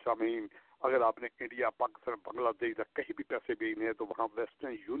डे। सामीन, अगर आपने इंडिया, पाकिस्तान, बांग्लादेश या कहीं भी पैसे भेजने हैं तो वहाँ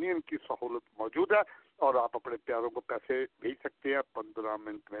वेस्टर्न यूनियन की सहूलत मौजूद है और आप अपने प्यारों को पैसे भेज सकते हैं। 15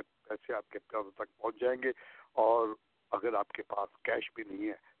 मिनट में पैसे आपके प्यारों तक पहुँच जाएंगे। और अगर आपके पास कैश भी नहीं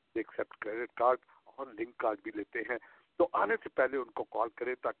है, एक्सेप्ट क्रेडिट कार्ड और लिंक कार्ड भी लेते हैं। तो आने से पहले उनको कॉल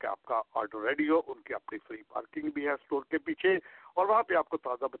करें ताकि आपका ऑर्डर रेडी हो। उनकी अपनी फ्री पार्किंग भी है स्टोर के पीछे और वहाँ पे आपको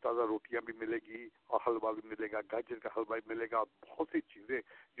ताज़ा बताज़ा रोटियाँ भी मिलेगी और हलवा भी मिलेगा, गाजर का हलवा भी मिलेगा और बहुत सी चीज़ें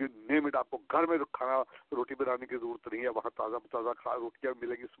जो नेम इट। आपको घर में खाना रोटी बनाने की जरूरत नहीं है, वहाँ ताज़ा बताज़ा रोटियाँ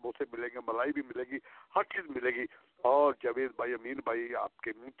मिलेगी, समोसे मिलेंगे, मलाई भी मिलेगी, हर चीज़ मिलेगी। और जावेद भाई, अमीन भाई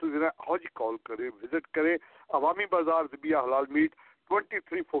आपके मुंतज़िर हैं। आज कॉल करें, विजिट करें अवामी बाजार ज़िबिया हलाल meet,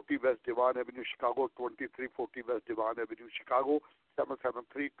 2340 West Devon Avenue, Chicago, 2340 West Devon Avenue, Chicago,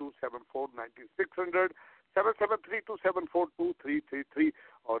 7732749600, 7732742333।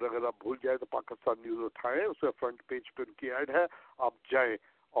 और अगर आप भूल जाए तो पाकिस्तान न्यूज़ उठाएं, उसमें फ्रंट पेज पे उनकी ऐड है, आप जाएं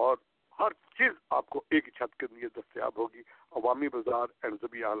और हर चीज़ आपको एक ही छत के नीचे दस्तयाब होगी। अवामी बाजार एंड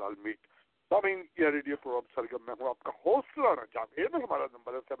ज़िबिया हलाल मीट। यह रेडियो प्रोग्राम सरगम, मैं हूँ आपका होस्ट राना जावेद। हमारा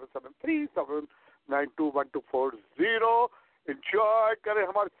नंबर है 7737921240। इंजॉय करें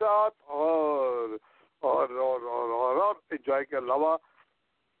हमारे साथ और इंजॉय के अलावा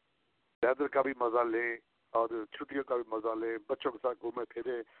वेदर का भी मजा लें और छुट्टियों का भी मजा लें। बच्चों के साथ घूमे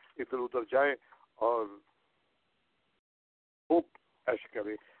फिरे, इधर उधर जाएं और खूब ऐश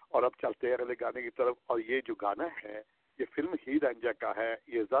करें। और अब चलते हैं अगले गाने की तरफ। और ये जो गाना है ये फिल्म ही रंजा का है।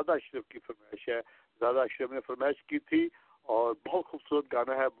 ये ज़्यादा अशरफ की फरमाइश है, ज़्यादा अशरफ ने फरमाइश की थी और बहुत खूबसूरत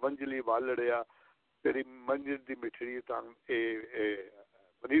गाना है। मंजली वालड़िया तेरी मंजिल दी मिठड़ी तान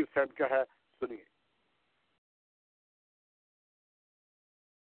मनीर सैन का है, सुनिए।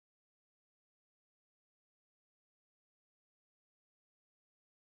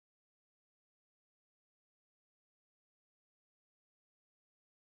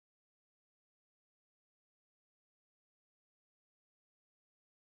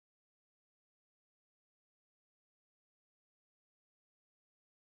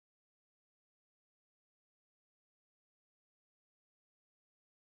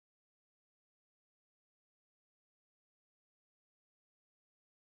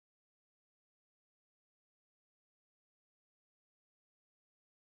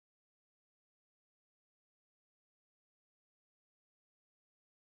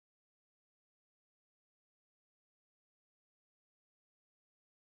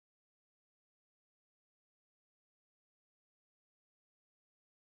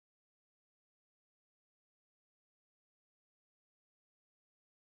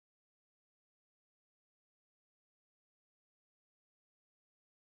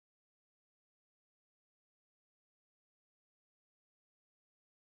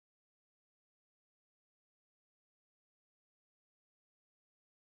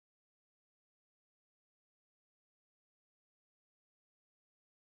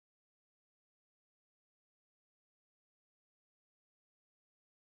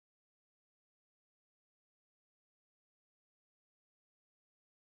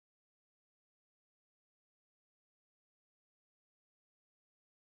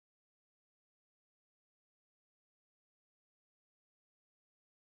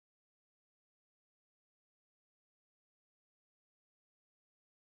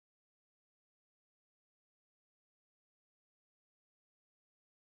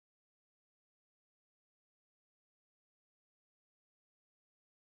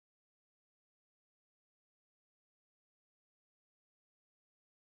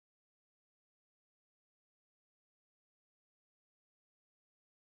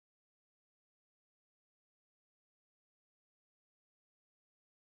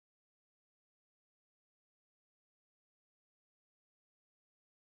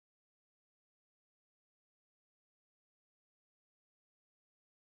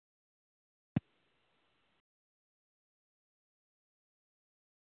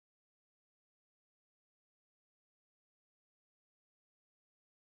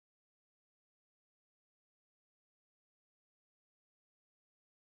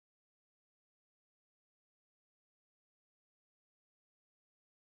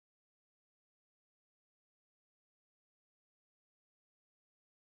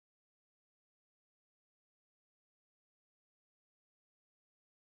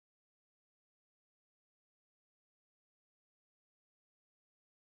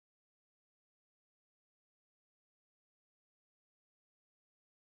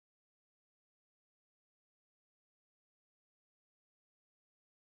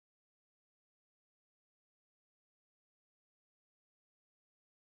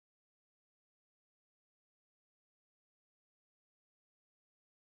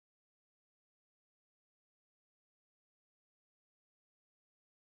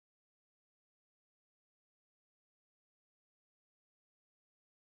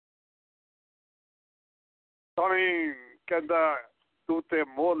 स्वामी कहता तू ते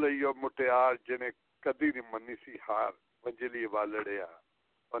मोह लियो मुटियार जिन्हें कदी नहीं मनी सी हार मंजिली वालड़िया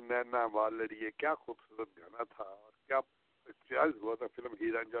और नैना वालड़िए। क्या खूबसूरत गाना था और क्या इम्तियाज हुआ था फिल्म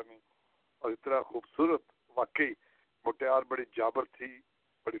हीर रांझा में। और इतना खूबसूरत, वाकई मुटियार बड़ी जाबर थी,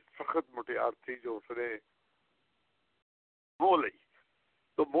 बड़ी सख्त मुटियार थी जो उसने मोह ली।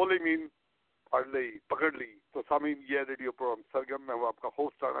 तो मोह ली मीन पढ़ ली, पकड़ ली। तो सामीन ये रेडियो प्रोग्राम सरगम, मैं हूँ आपका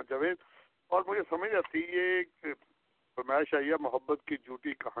होस्ट राणा जावेद। और मुझे समझ आती है एक फरमाइश आई है मोहब्बत की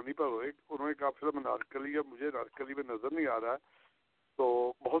झूठी कहानी पर हुए। उन्होंने कहा फिल्म नारकली है, मुझे नारकली में नजर नहीं आ रहा है।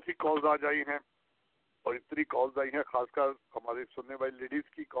 तो बहुत सी कॉल्स आज आई हैं और इतनी कॉल्स आई हैं, खासकर हमारे सुनने वाली लेडीज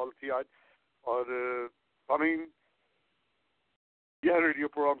की कॉल थी आज। और सामीन यह रेडियो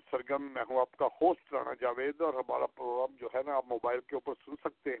प्रोग्राम सरगम, मैं हूँ आपका होस्ट राणा जावेद। और हमारा प्रोग्राम जो है ना आप मोबाइल के ऊपर सुन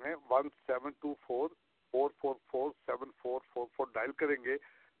सकते हैं। 1724-444-7444 डायल करेंगे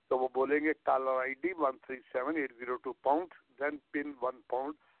तो वो बोलेंगे collar ID 137802 pound, then pin 1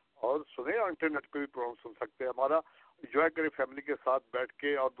 pound और सुने। इंटरनेट पे भी प्रोग्राम सुन सकते हैं हमारा। एंजॉय करें फैमिली के साथ बैठ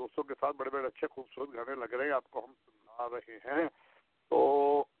के और दोस्तों के साथ। बड़े बड़े अच्छे खूबसूरत गाने लग रहे हैं आपको, हम सुना रहे हैं। तो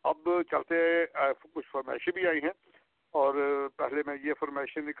अब चलते, कुछ फरमाइशें भी आई हैं और पहले मैं ये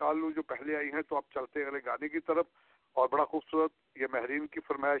फरमाइशें निकाल लूँ जो पहले आई हैं, तो आप चलते हैं अगले गाने की तरफ। और बड़ा खूबसूरत ये महरीन की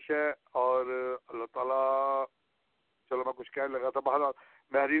फरमाइश है और अल्लाह ताला, चलो मैं कुछ कहने लगा था, बहरहाल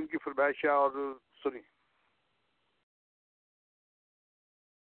महरीन की फरमाइश है और सुनी।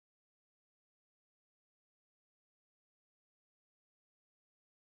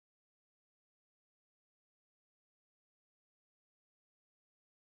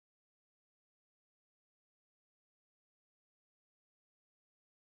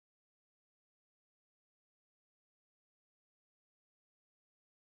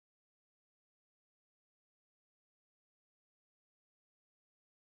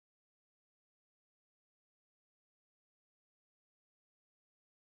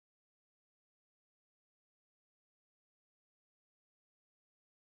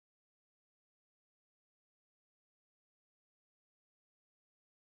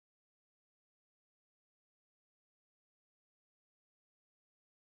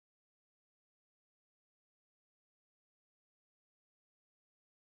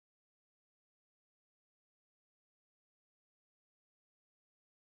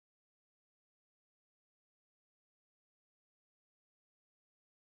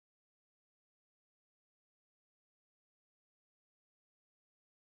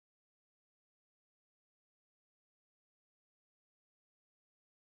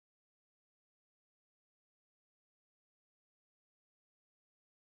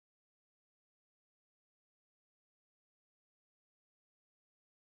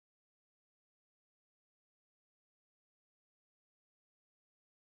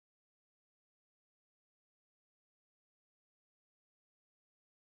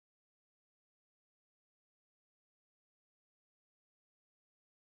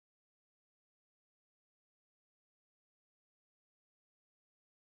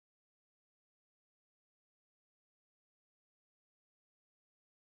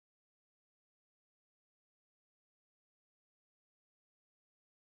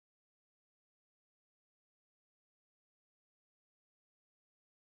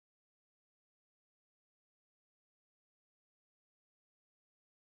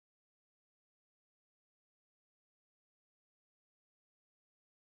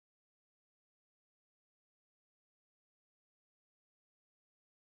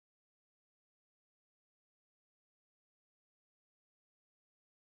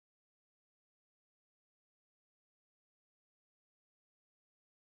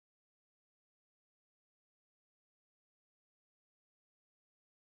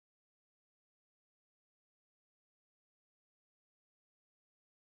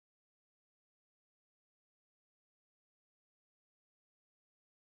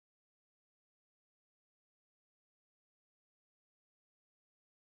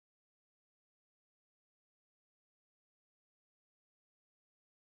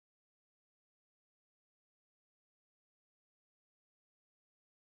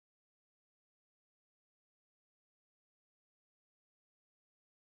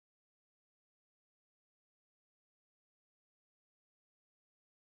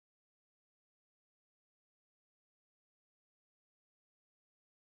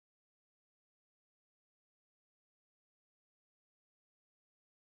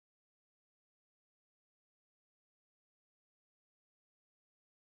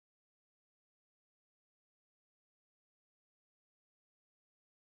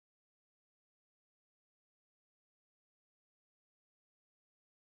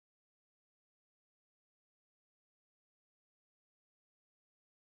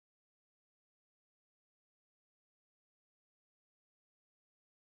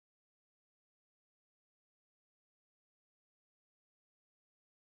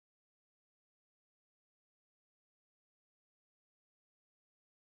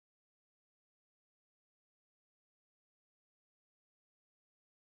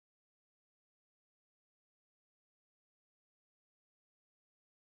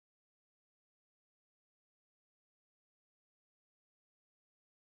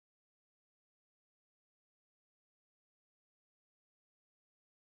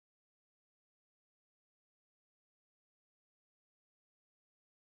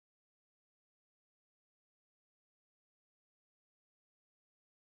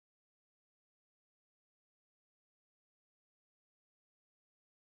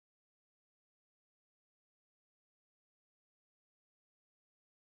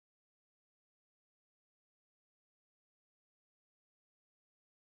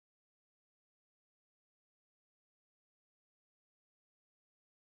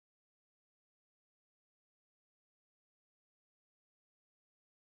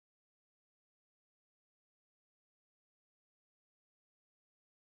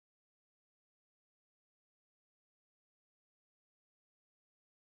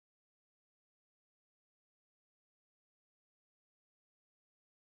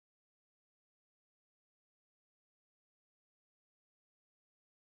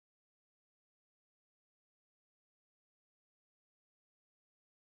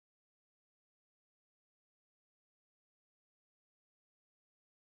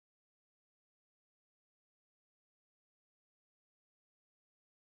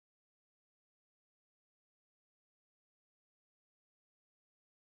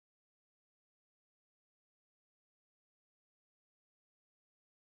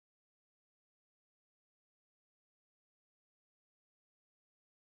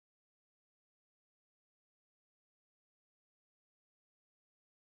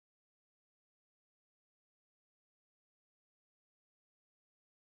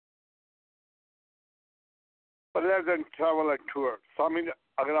 Pleasant travel and tour. सामीन,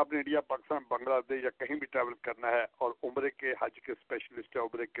 अगर आपने इंडिया, पाकिस्तान, बांग्लादेश या कहीं भी ट्रैवल करना है और उम्रे के हज के स्पेशलिस्ट है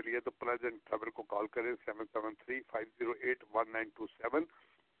उम्रे के लिए, तो प्लेजेंट ट्रैवल को कॉल करें 773-508-1927,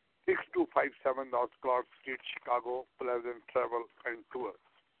 6257 north क्लॉर्क street, Chicago, pleasant travel and tour.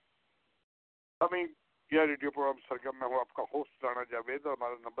 सामीन, यह रेडियो प्रोग्राम सरगम में हूँ, आपका होस्ट राणा जावेद, और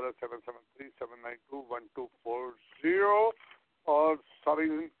हमारा नंबर है 773-792-1240। और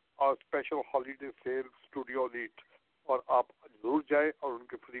सामीन, और special holiday sale studio elite, और आप जरूर जाए, और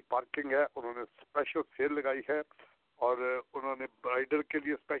उनकी फ्री पार्किंग है, उन्होंने स्पेशल सेल लगाई है, और उन्होंने ब्राइडल के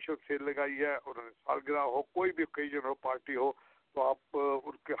लिए स्पेशल सेल लगाई है, उन्होंने सालगिरह हो, कोई भी ओकेजन हो, पार्टी हो, तो आप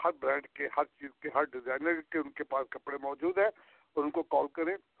उनके हर ब्रांड के, हर चीज़ के, हर डिज़ाइनर के उनके पास कपड़े मौजूद हैं, और उनको कॉल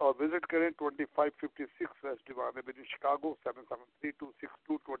करें और विजिट करें 2556 west Devon avenue, Chicago,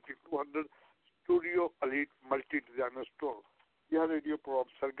 773-262-2200, studio elite multi designer store. यह रेडियो प्रोग्राम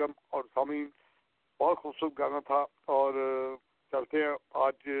सरगम। और सामीन, बहुत खूबसूरत गाना था, और चलते हैं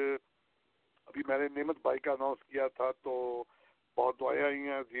आज। अभी मैंने नेमत भाई का अनाउंस किया था, तो बहुत दुआएं आई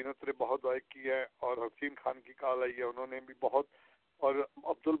हैं, जीनत ने बहुत दुआएं की है, और हसीन खान की कॉल आई है, उन्होंने भी बहुत। और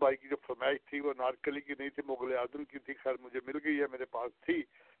अब्दुल भाई की जो फरमाइश थी वो नारकली की नहीं थी, मुगल आजम की थी, खैर मुझे मिल गई है, मेरे पास थी,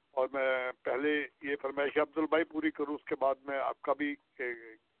 और मैं पहले ये फरमाइश अब्दुल भाई पूरी करूँ, उसके बाद मैं आपका भी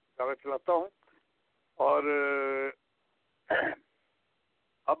गाना चलाता हूँ। और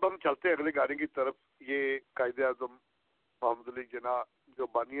अब हम चलते हैं अगले गाने की तरफ। ये कायदे आजम मोहम्मद अली जिन्ना, जो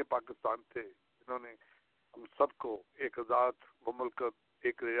बानी पाकिस्तान थे, जिन्होंने हम सबको एक आज़ाद मुमलकत,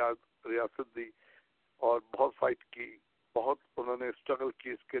 एक रियासत दी, और बहुत फाइट की, बहुत उन्होंने स्ट्रगल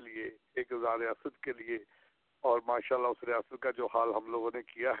की इसके लिए, एक आज़ाद रियासत के लिए, और माशाल्लाह उस रियासत का जो हाल हम लोगों ने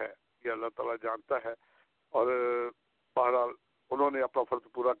किया है ये अल्लाह ताला जानता है। और बहरहाल उन्होंने अपना फर्ज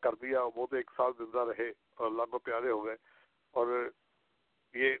पूरा कर दिया, वो तो 1 साल जिंदा रहे और अल्लाह को प्यारे हो गए। और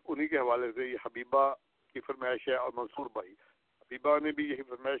ये उन्हीं के हवाले से ये हबीबा की फरमाइश है, और मंसूर भाई, हबीबा ने भी यही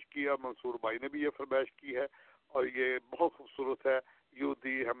फरमाइश की है, मंसूर भाई ने भी ये फरमाइश की है, और ये बहुत खूबसूरत है, यूं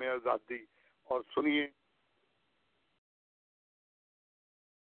दी हमें आज़ादी। और सुनिए।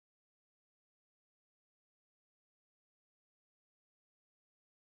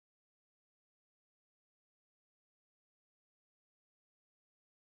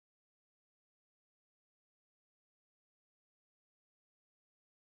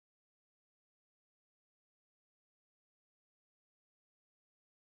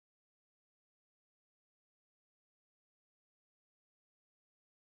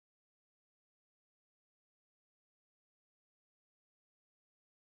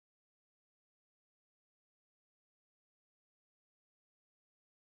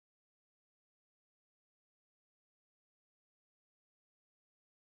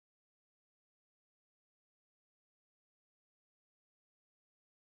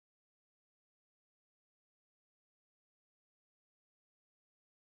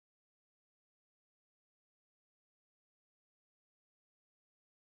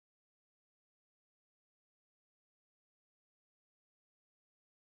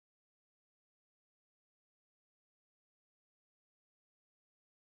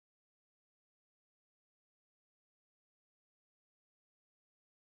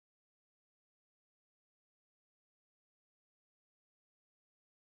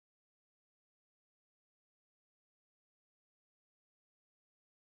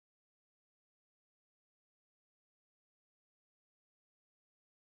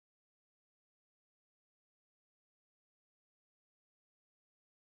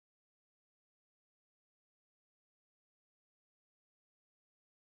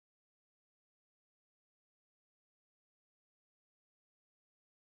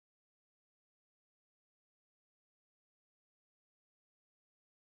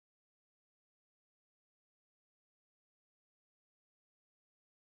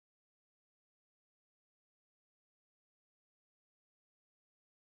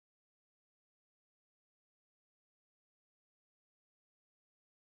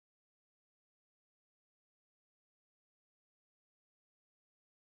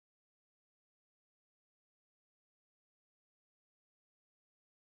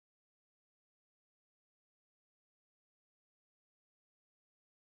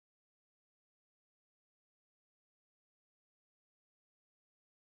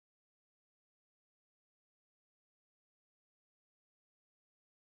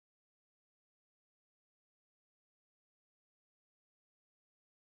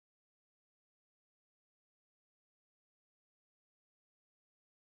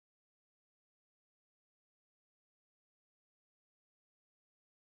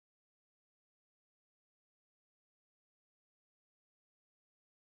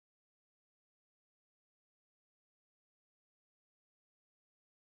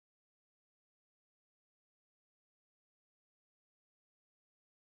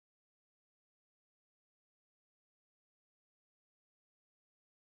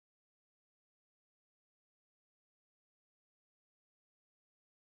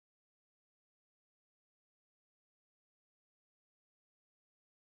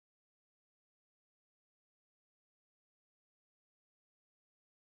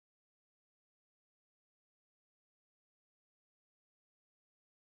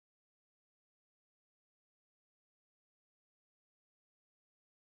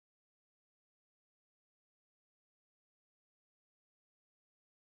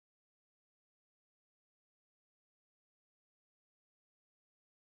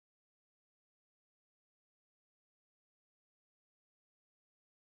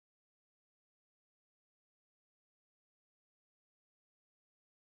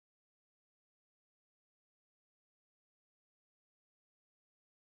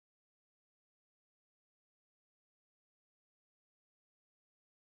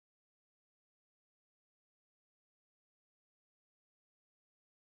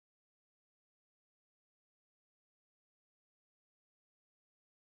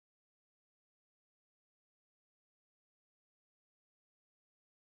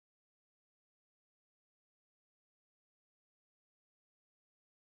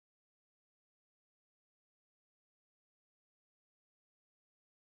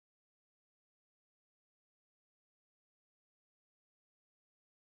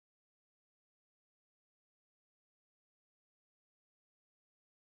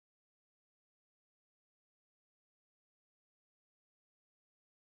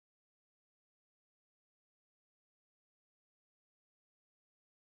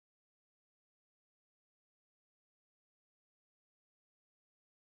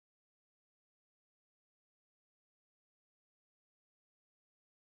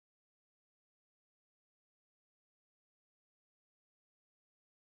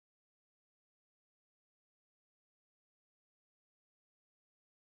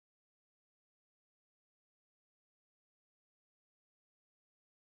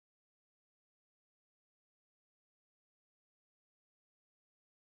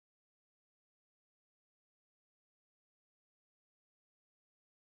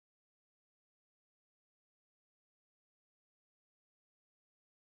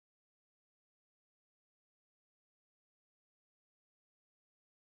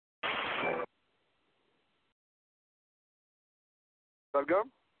 सरगम।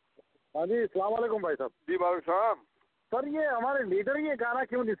 हाँ जी, अस्सलाम वालेकुम भाई साहब। जी वालेकुम सलाम। सर ये हमारे लीडर ये गाना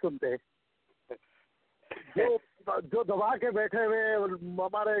क्यों नहीं सुनते? जो दबा के बैठे हुए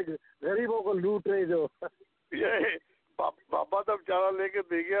हमारे गरीबों को लूट रहे जो। ये पापा तो बेचारा लेके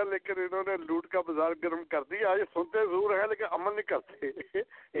दे गया, लेकिन इन्होंने लूट का बाजार गर्म कर दिया। ये सुनते जरूर है लेकिन अमल नहीं करते।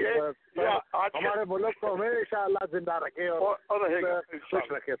 ये आज हमारे मुल्क को हमेशा अल्लाह जिंदा रखे और रहेगा,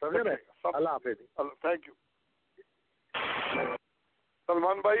 खुश रखे, समझे ना। अल्लाह हाफिज। Thank you.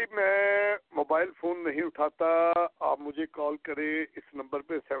 सलमान भाई, मैं मोबाइल फ़ोन नहीं उठाता, आप मुझे कॉल करें इस नंबर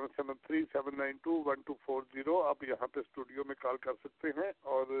पे 7737921240। आप यहाँ पे स्टूडियो में कॉल कर सकते हैं,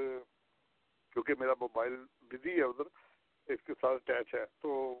 और क्योंकि मेरा मोबाइल बिजी है उधर, इसके साथ अटैच है।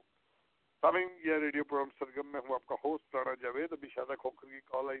 तो सामीन, यह रेडियो प्रोग्राम सरगम में हूँ, आपका होस्ट राणा जावेद। अभी शादा खोखर की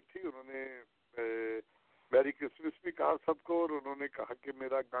कॉल आई थी, उन्होंने मैरी क्रिसमस भी कहा सबको, और उन्होंने कहा कि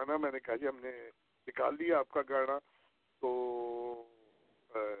मेरा गाना, मैंने कहा जी हमने निकाल लिया आपका गाना, तो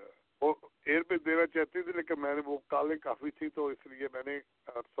वो एयर पे देना चाहती थी, लेकिन मैंने वो कॉलें काफ़ी थी, तो इसलिए मैंने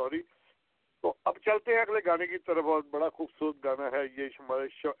सॉरी। तो अब चलते हैं अगले गाने की तरफ। और बड़ा खूबसूरत गाना है ये, हमारे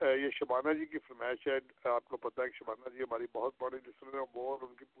ये शबाना जी की फरमाइश है। आपको पता है कि शबाना जी हमारी बहुत बड़ी लिसनर है, वो और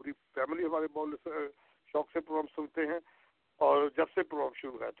उनकी पूरी फैमिली हमारे बहुत शौक से प्रोग्राम सुनते हैं, और जब से प्रोग्राम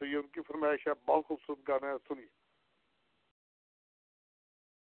शुरू है तो ये उनकी फरमाइश है। बहुत खूबसूरत गाना है, सुनिए।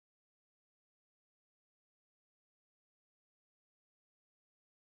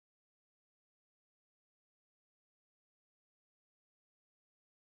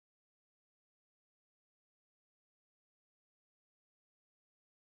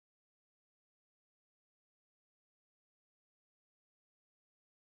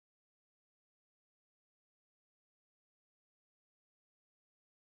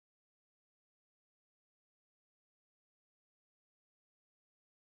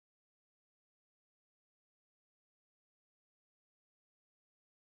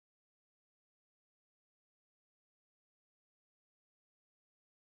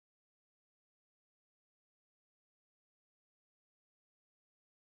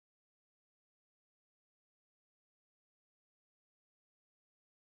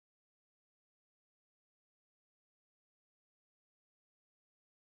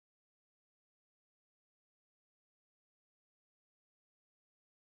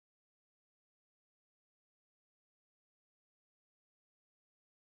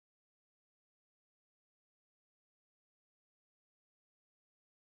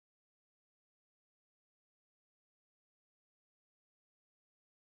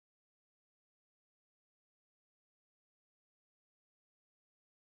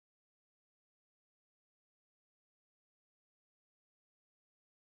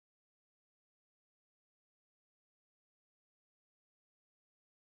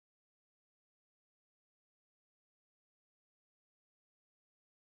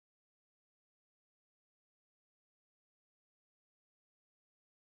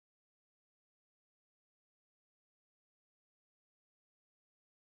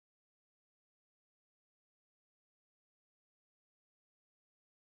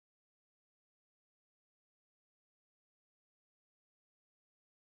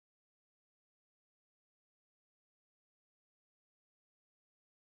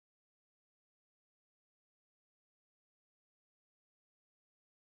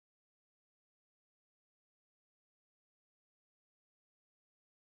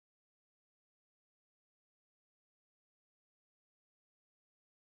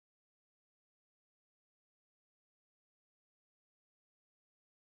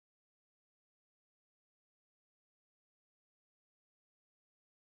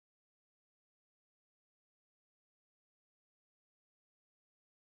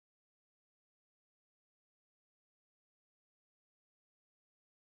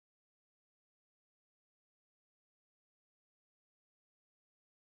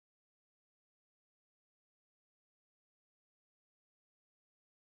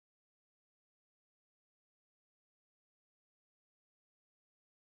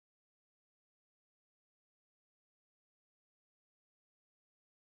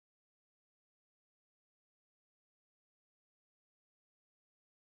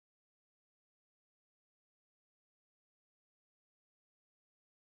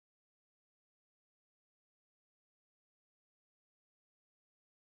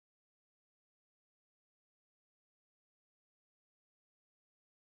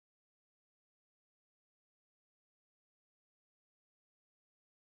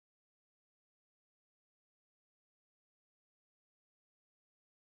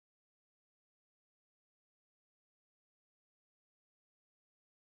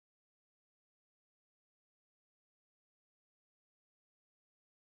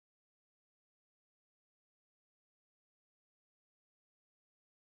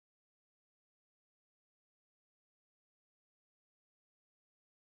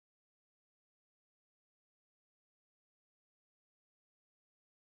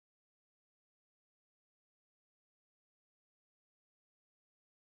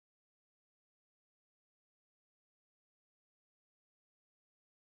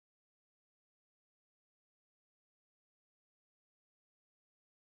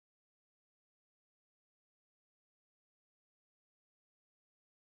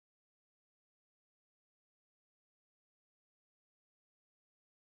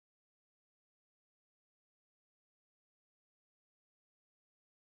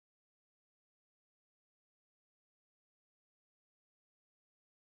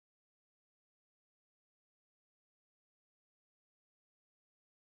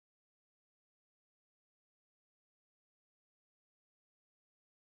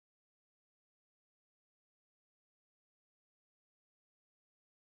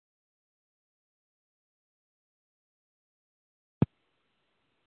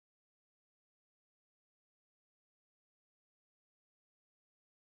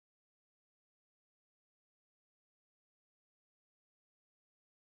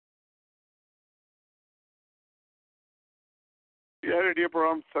 यह रेडियो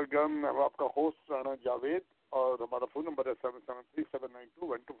प्रोग्राम सरगम। मैं हूं आपका होस्ट राणा जावेद और हमारा फोन नंबर है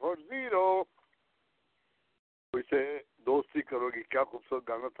 7737921240। कोई से दोस्ती करोगी, क्या खूबसूरत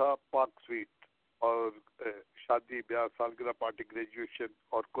गाना था। पाक स्वीट और शादी ब्याह सालगिरह पार्टी ग्रेजुएशन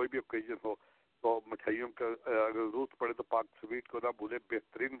और कोई भी ओकेजन हो तो मिठाइयों का अगर जरूरत पड़े तो पाक स्वीट को ना भूले।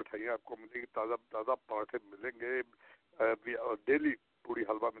 बेहतरीन मिठाइयाँ आपको मिलेगी, ताज़ा ताज़ा पराठे मिलेंगे, डेली पूरी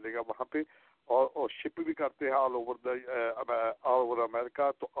हलवा मिलेगा वहाँ पे और शिप भी करते हैं ऑल ओवर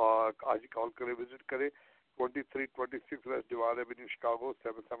अमेरिका। तो आज ही कॉल करें, विजिट करें 2326 west Devon avenue Chicago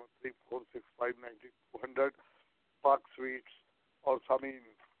 7734659200 park sweets और सामीन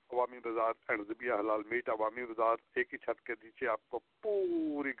अवामी बाजार एंड ज़बिया हलाल मीट अवामी बाजार। एक ही छत के नीचे आपको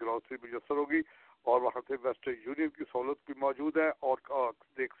पूरी ग्रोसरी मुयसर होगी और वहाँ से वेस्टर्न यूनियन की सहूलत भी मौजूद है और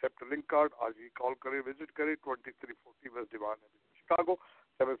एक्सेप्ट लिंक कार्ड। आज ही कॉल करें, विजिट करें 2340 west Devon avenue Chicago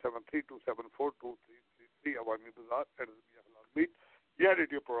 7732742333 Awami बाजार एंड ज़बिया हलाल मीट। यह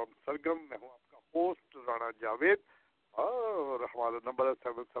रेडियो प्रोग्राम सरगम। मैं हूँ आपका होस्ट राणा जावेद और हमारा नंबर है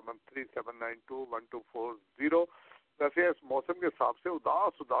 7737921240। वैसे इस मौसम के हिसाब से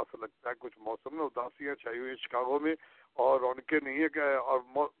उदास उदास लगता है, कुछ मौसम में उदासियाँ छाई हुई है शिकागो में और रौनकें नहीं है क्या, और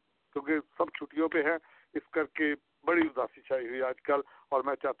क्योंकि सब छुट्टियों पे हैं इस करके बड़ी उदासी छाई हुई है आजकल। और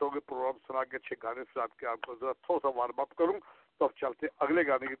मैं चाहता हूँ कि प्रोग्राम सुना के अच्छे गाने सुना के आपको जरा थोड़ा सा वार्म अप करूँ। तो अब चलते अगले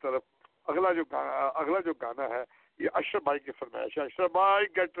गाने की तरफ। अगला जो गाना है ये अशरफ भाई की फरमाइश है। अशरफ भाई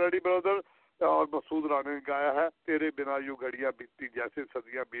गेट रेडी ब्रदर। और मसूद राणे ने गाया है तेरे बिना यूं घड़ियां बीतती जैसे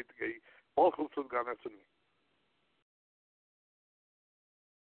सदियां बीत गई। बहुत खूबसूरत गाना सुनिए।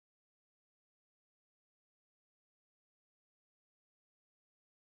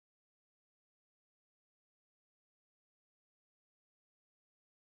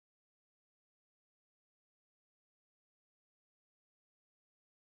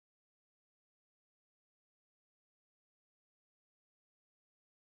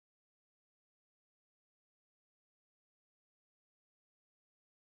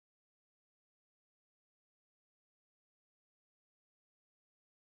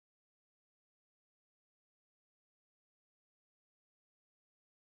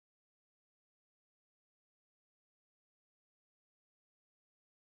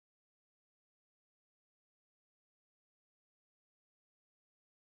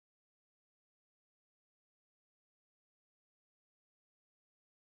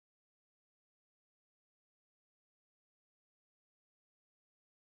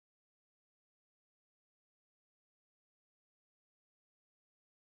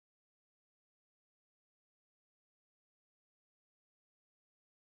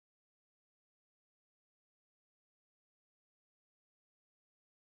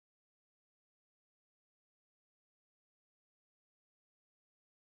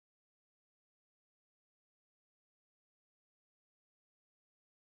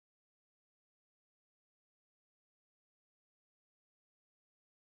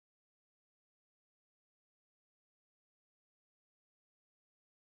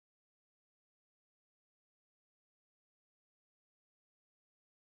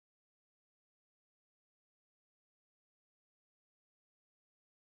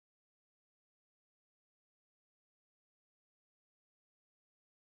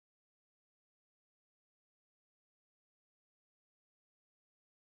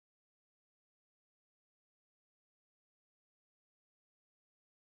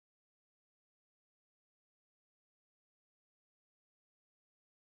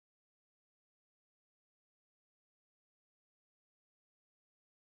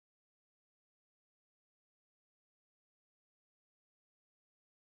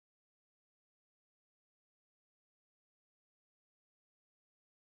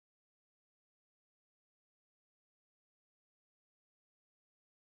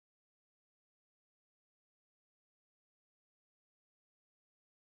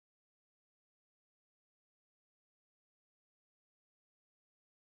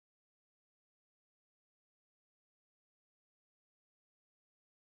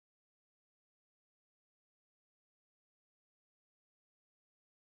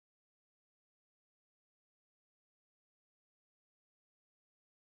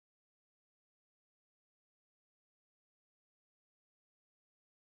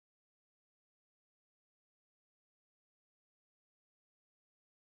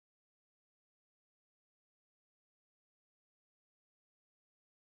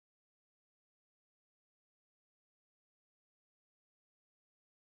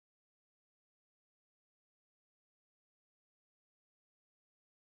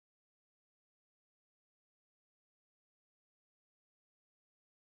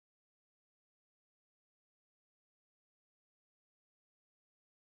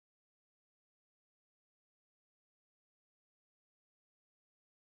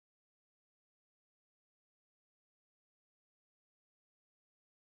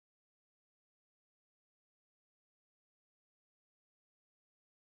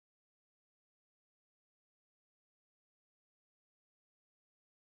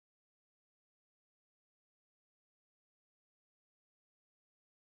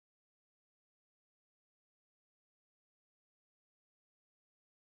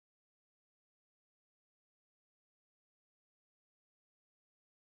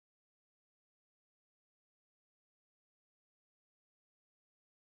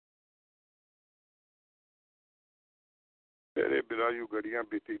 तेरे बिना यूं घड़ियां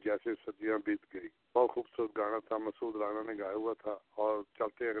बीती जैसे सदियां बीत गई। बहुत खूबसूरत गाना था, मसूद राना ने गाया हुआ था। और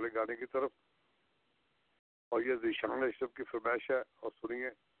चलते हैं अगले गाने की तरफ, और ये ज़ीशान अशरफ की फरमाइश है, और सुनिए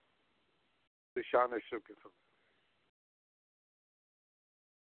ज़ीशान अशरफ की फरमाइश।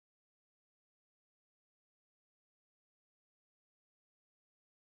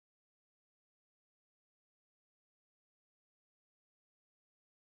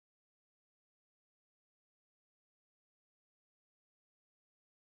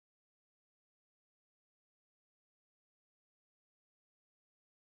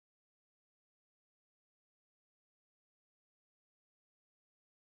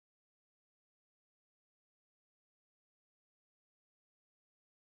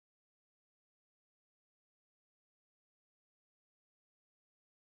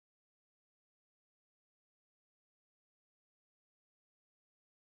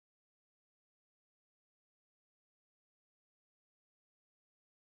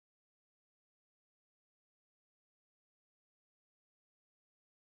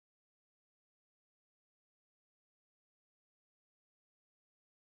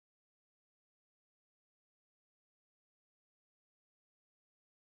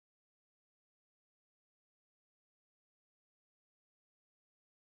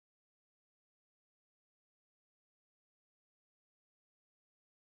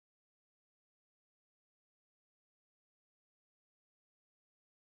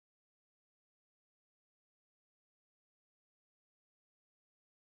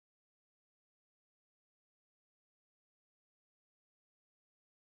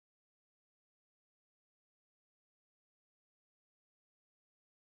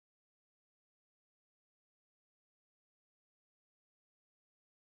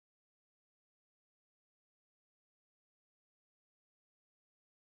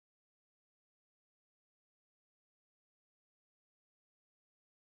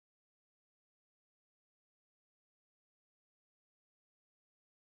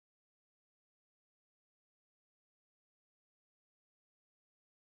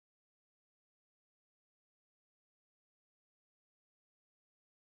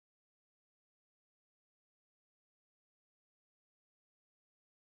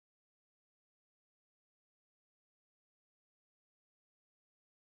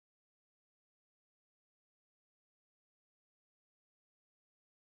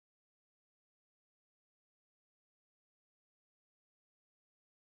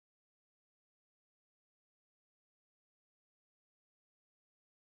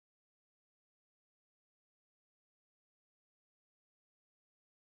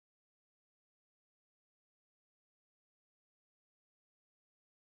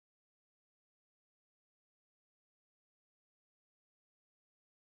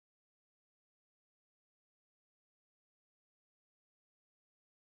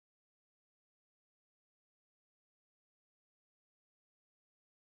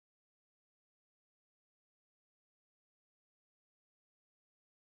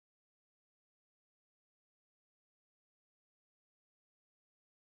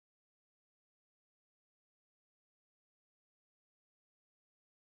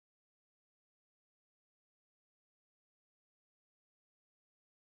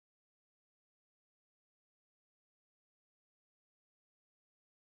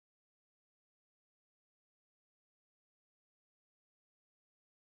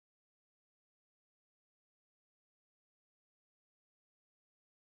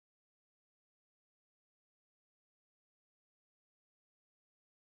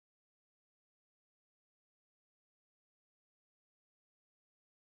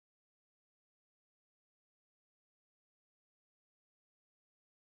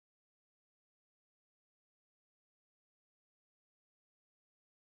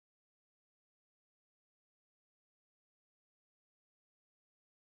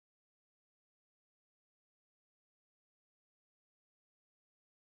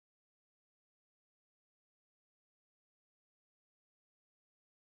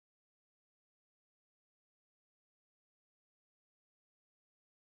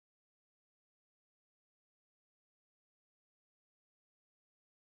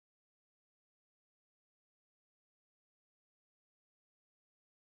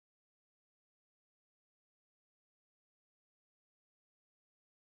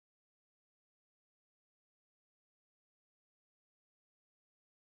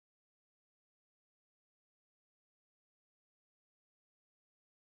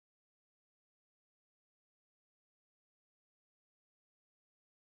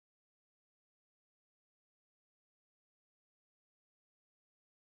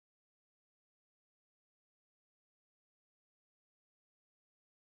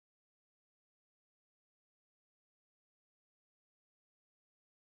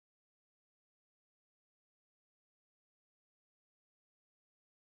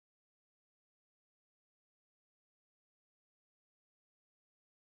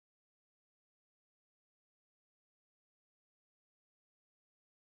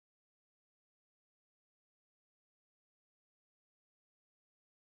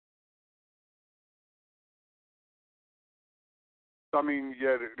 सामीन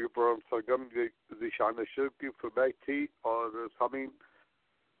ये रेडियो प्रोग्राम सरगम ज़ीशान अशरफ की फरमाइश थी। और सामीन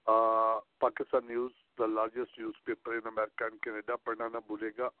Pakistan news the largest newspaper in America and Canada पढ़ना ना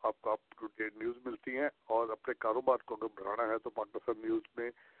भूलेगा। आपको अप टू डेट न्यूज़ मिलती हैं। और अपने कारोबार को अगर बढ़ाना है तो पाकिस्तान न्यूज़ में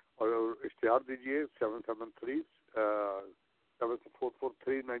और इश्तिहार दीजिए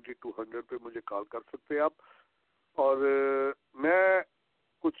 773-7443-9200 पे मुझे कॉल कर सकते हैं आप। और मैं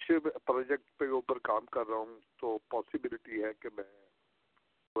कुछ प्रोजेक्ट पे ऊपर काम कर रहा हूँ, तो पॉसिबिलिटी है कि मैं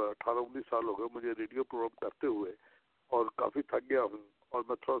 18-19 साल हो गए मुझे रेडियो प्रोग्राम करते हुए और काफ़ी थक गया हूँ और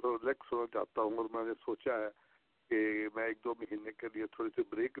मैं थोड़ा सा रिलैक्स होना चाहता हूँ। और मैंने सोचा है कि मैं 1-2 महीने के लिए थोड़ी सी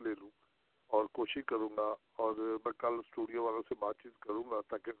ब्रेक ले लूँ और कोशिश करूँगा। और मैं कल स्टूडियो वालों से बातचीत करूँगा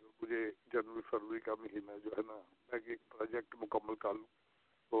ताकि मुझे जनवरी फरवरी का महीना जो है ना, मैं एक प्रोजेक्ट मुकम्मल कर लूँ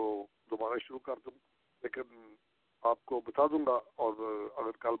तो दोबारा शुरू कर दूँ। लेकिन आपको बता दूंगा। और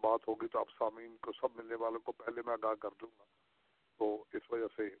अगर कल बात होगी तो आप सामीन को, सब मिलने वालों को पहले मैं आगाह कर दूंगा। तो इस वजह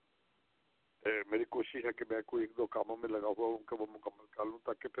से मेरी कोशिश है कि मैं कोई 1-2 कामों में लगा हुआ हूँ कि वो मुकम्मल कर लूँ,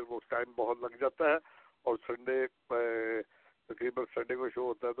 ताकि फिर वो टाइम बहुत लग जाता है। और संडे तकरीबन संडे को शो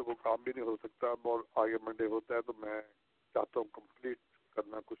होता है तो वो काम भी नहीं हो सकता। और आगे मंडे होता है तो मैं चाहता हूँ कंप्लीट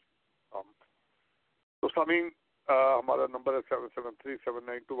करना कुछ काम। तो सामीन हमारा नंबर है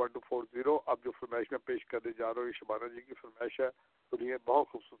 7737921240। अब जो फरमाइश में पेश करने जा रहा हूँ ये शबाना जी की फरमाइश है। सुनिए, बहुत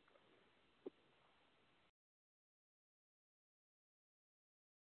खूबसूरत।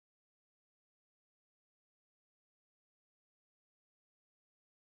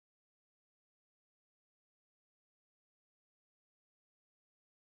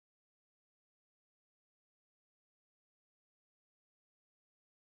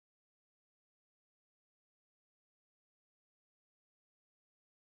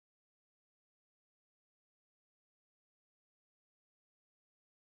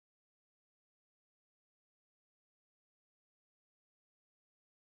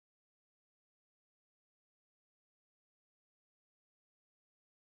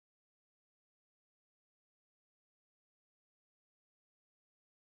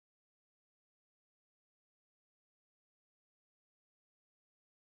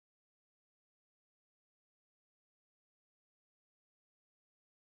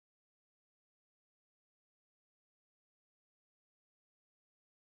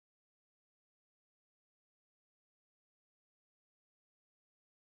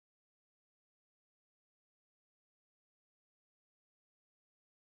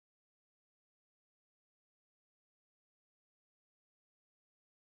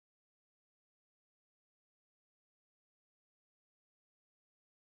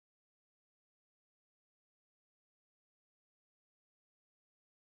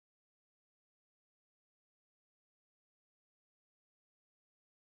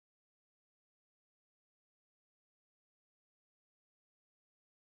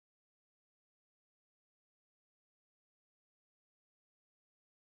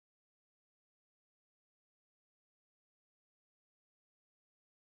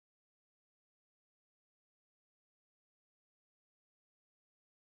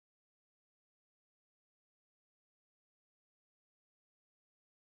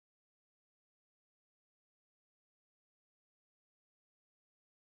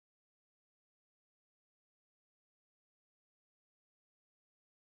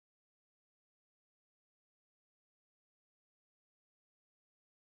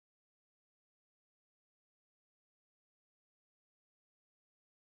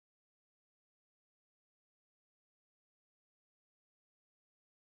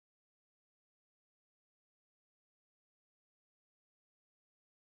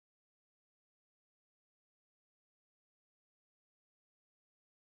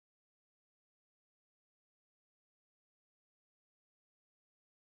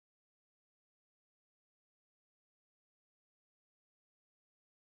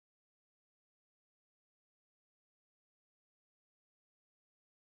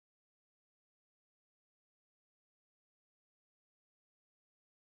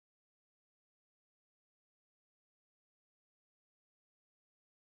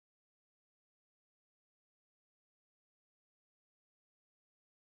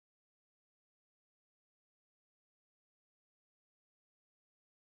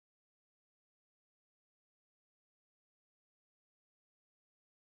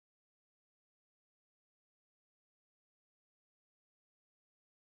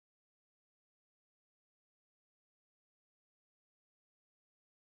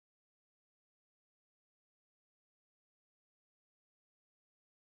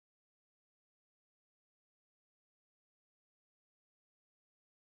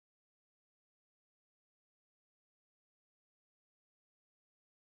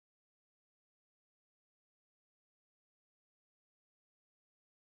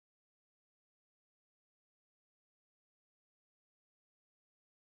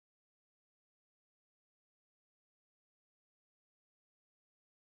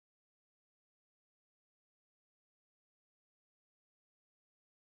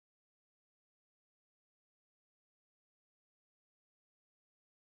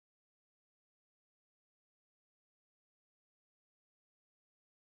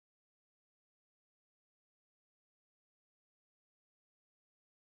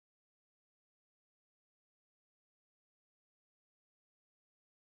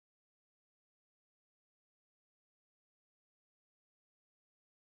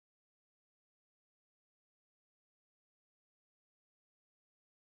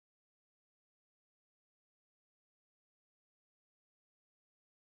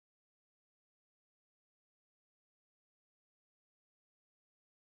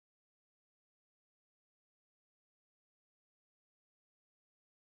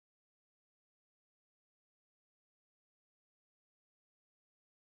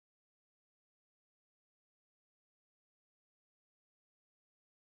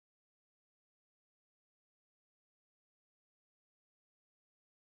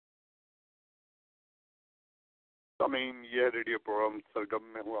 सामीन, यह रेडियो प्रोग्राम सरगम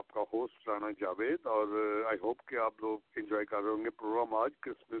में हूँ आपका होस्ट राना जावेद और आई होप कि आप लोग एंजॉय कर रहे होंगे प्रोग्राम। आज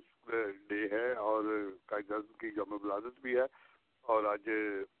क्रिसमस डे है और कायद अज़्म की यौम विलादत भी है और आज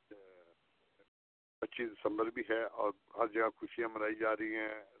 25 दिसंबर भी है और हर जगह खुशियाँ मनाई जा रही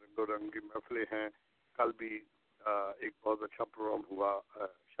हैं, रंगो रंग की महफिलें हैं। कल भी एक बहुत अच्छा प्रोग्राम हुआ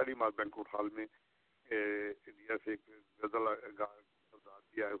शालीमार बैंक्वेट हॉल में। इंडिया से एक गज़ल सरदार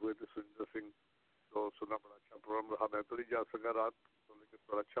भी आए हुए थे, सुरेंद्र सिंह, तो सुना। बड़ा अच्छा प्रोग्राम रहा। मैं तो नहीं जा सका रात तो, लेकिन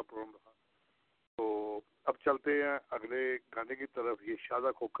बड़ा अच्छा प्रोग्राम रहा। तो अब चलते हैं अगले गाने की तरफ। ये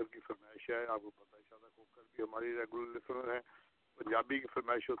शादा खोखर की फरमाइश है। आपको पता है शादा खोखर भी हमारी रेगुलर लिसनर हैं। पंजाबी की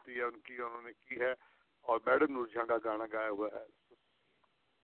फरमाइश होती है उनकी, उन्होंने की है और मैडम नूरजहां का गाना गाया हुआ है।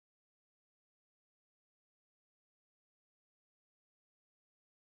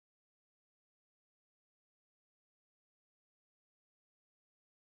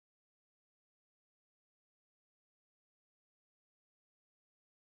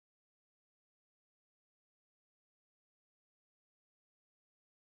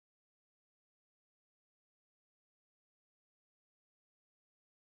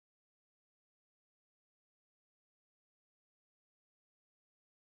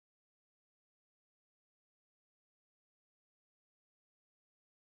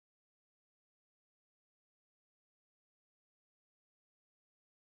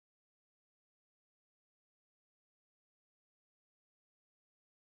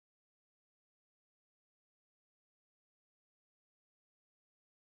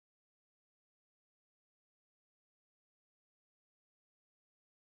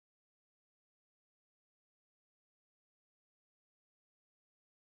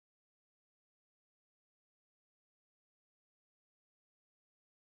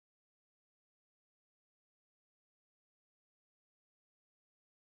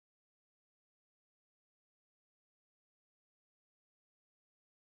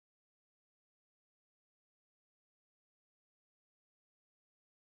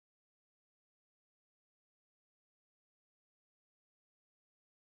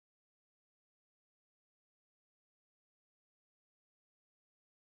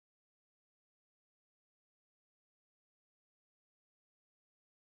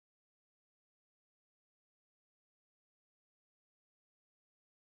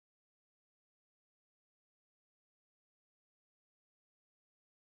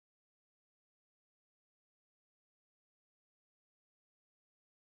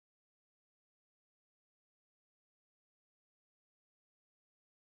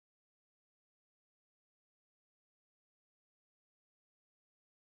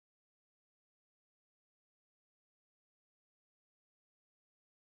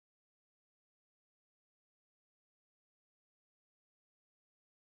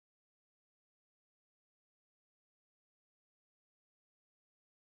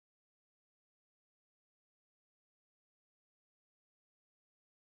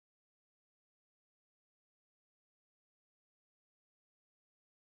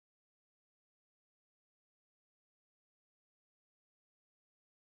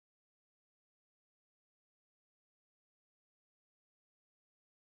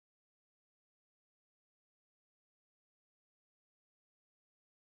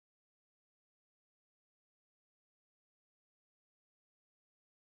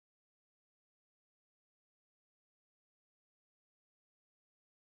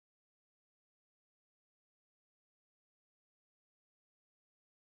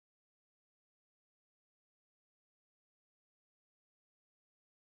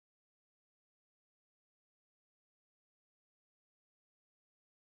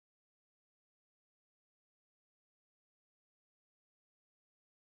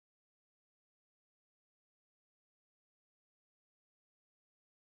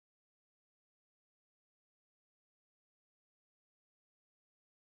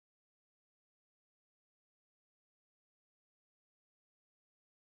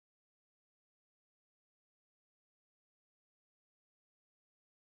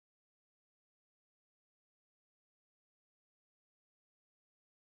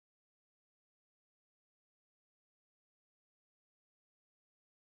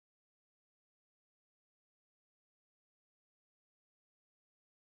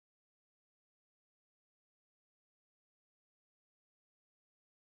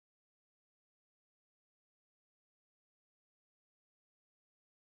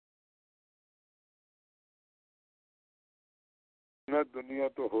 ना दुनिया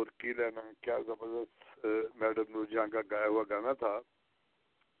तो होर की लेना, क्या जबरदस्त मैडम नूरजहां का गाया हुआ गाना था।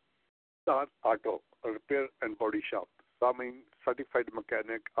 Star auto repair and body shop, सामीन certified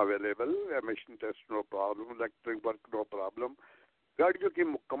mechanic available, emission test no problem, electric work no problem. गाड़ियों की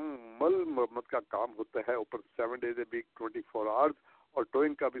मुकम्मल मरम्मत का काम होता है ऊपर 7 डेज ए वीक 24 आवर्स, और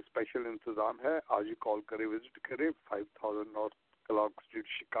टोइंग का भी स्पेशल इंतजाम है। आज ही कॉल करें, विजिट करें 5000 north clock street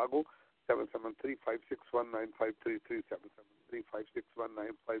Chicago, 773-561-9533,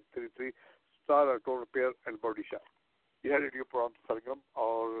 773-561-9533, star auto repair and body shop. यह रेडियो प्रोग्राम सरगम।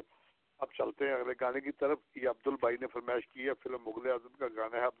 और अब चलते हैं अगले गाने की तरफ। ये अब्दुल भाई ने फरमाइश की है, फिल्म मुगल आजम का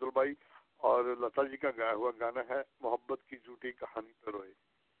गाना है अब्दुल भाई, और लता जी का गाया हुआ गाना है मोहब्बत की झूठी कहानी पर रोए।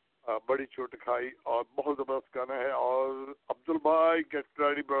 बड़ी चोट खाई और बहुत जबरदस्त गाना है। और अब्दुल भाई गेट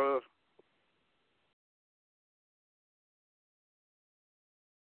रेडी ब्रदर।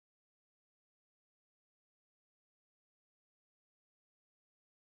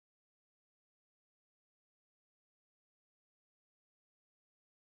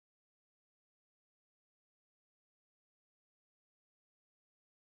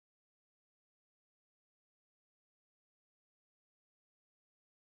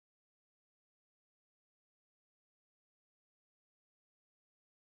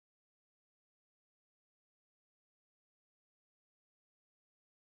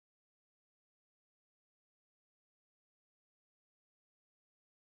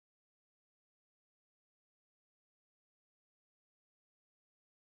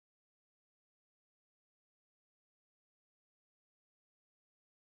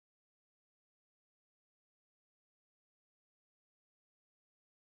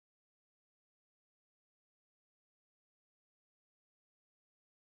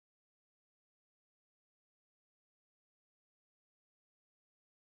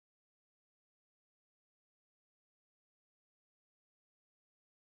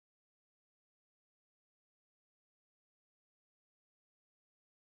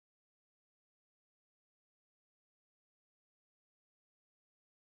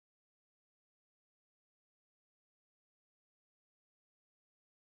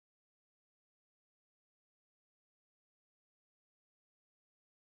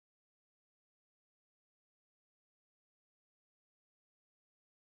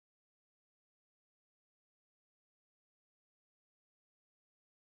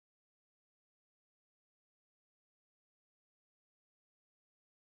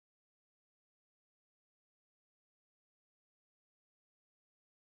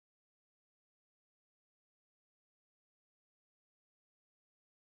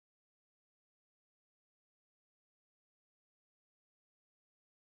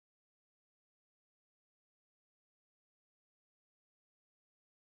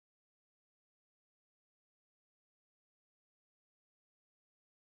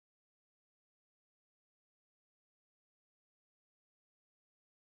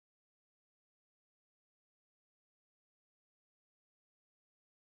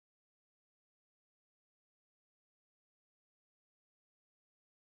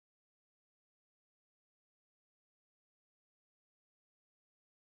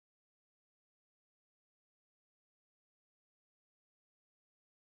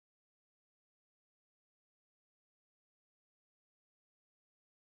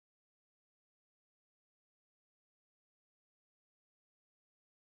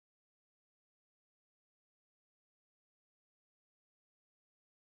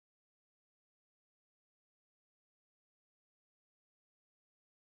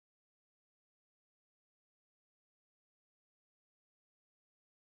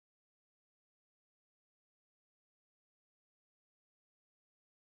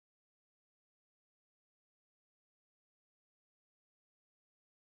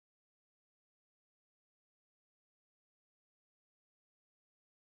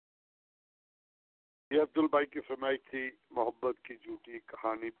 ये अब्दुल भाई की फरमाइश थी मोहब्बत की झूठी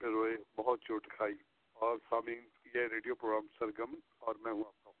कहानी पे रोए बहुत चोट खाई। और सामीन, ये रेडियो प्रोग्राम सरगम और मैं हूँ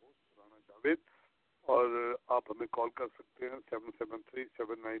आपका होस्ट राना जावेद। और आप हमें कॉल कर सकते हैं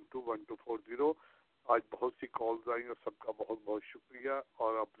 773-792-1240। आज बहुत सी कॉल्स आई और सबका बहुत बहुत शुक्रिया।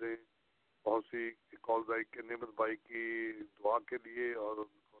 और आपने बहुत सी कॉल्स आई कि नेमत भाई की दुआ के लिए और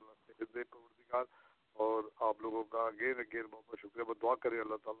उनको अल्लाह से हृदय परवरदिगार, और आप लोगों का अगेन अगेन बहुत बहुत शुक्रिया। मैं दुआ करें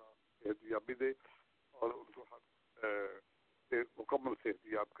अल्लाह ताला सेहतयाबी दे और उनको मुकम्मल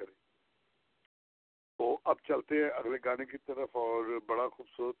सेहतयाब करें। तो अब चलते हैं अगले गाने की तरफ, और बड़ा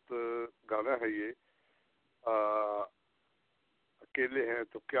खूबसूरत गाना है ये। अकेले हैं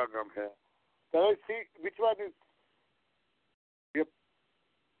तो क्या गम है। सी विच वन इज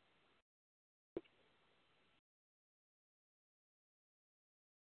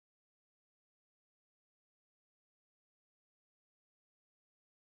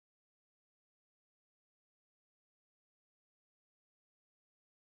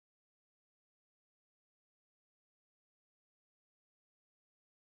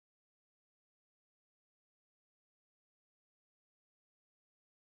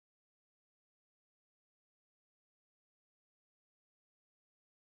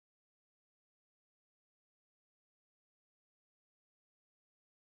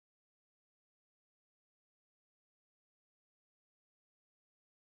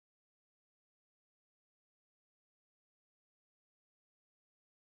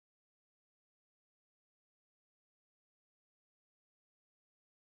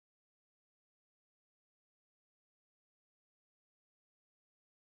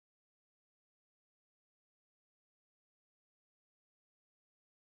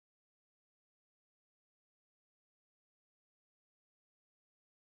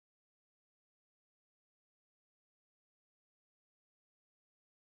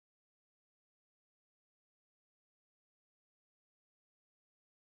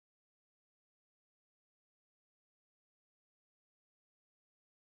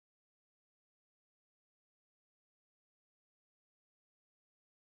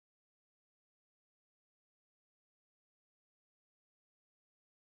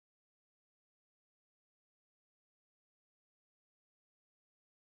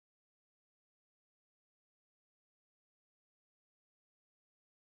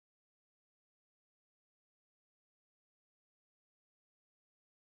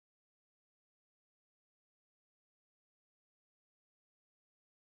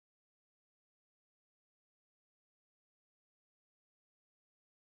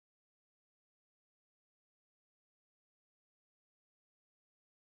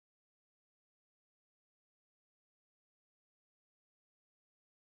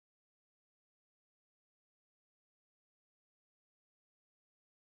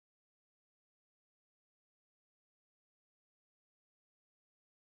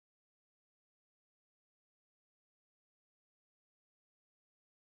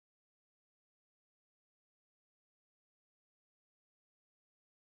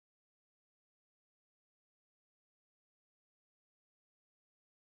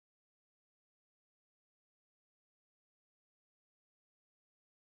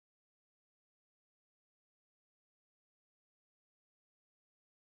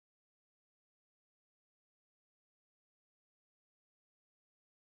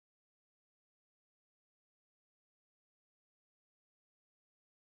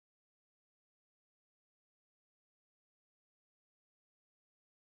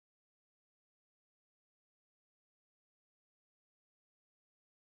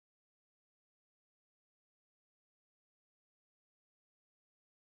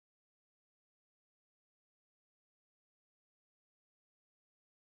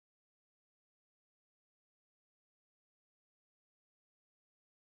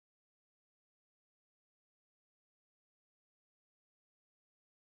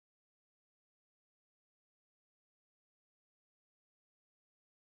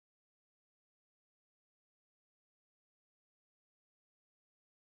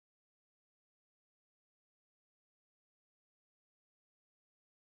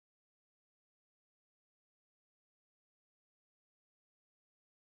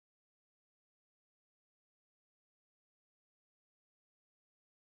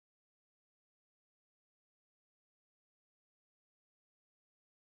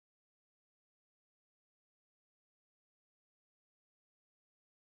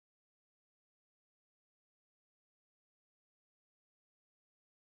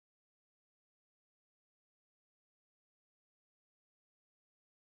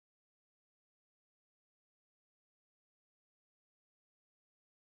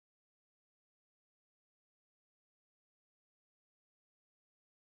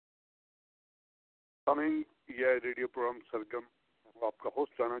सामीन, यह रेडियो प्रोग्राम सरगम, आपका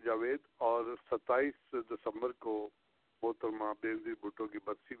होस्ट राना जावेद। और 27 दिसंबर को मोहतरमा बेनजीर भुट्टो की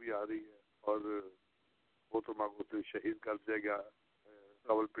बरसी भी आ रही है और मोहतरमा को उस दिन शहीद कर दिया गया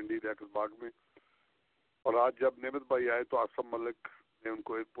रावलपिंडी रैकस बाग में। और आज जब नेमत भाई आए तो आसम मलिक ने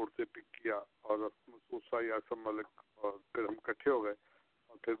उनको एयरपोर्ट से पिक किया और महसूस आई आसम मलिक, और फिर हम इकट्ठे हो गए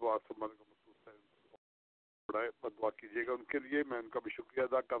और फिर वो आसम मलिक दुआ कीजिएगा उनके लिए। मैं उनका भी शुक्रिया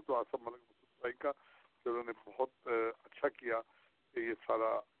अदा करता हूँ आसम मलिक भाई का, कि उन्होंने बहुत अच्छा किया कि ये सारा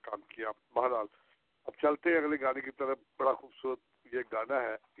काम किया। बहरहाल अब चलते हैं अगले गाने की तरफ। बड़ा खूबसूरत ये गाना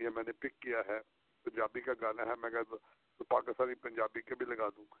है, ये मैंने पिक किया है, पंजाबी का गाना है। मैं तो पाकिस्तानी पंजाबी के भी लगा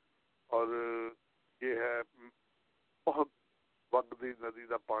दूँ। और ये है बहुत वगदी नदी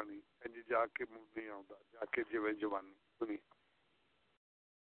दा पानी, इंज जाके मुंह नहीं आउंदा, जाके जिवें जवानी। सुनिए।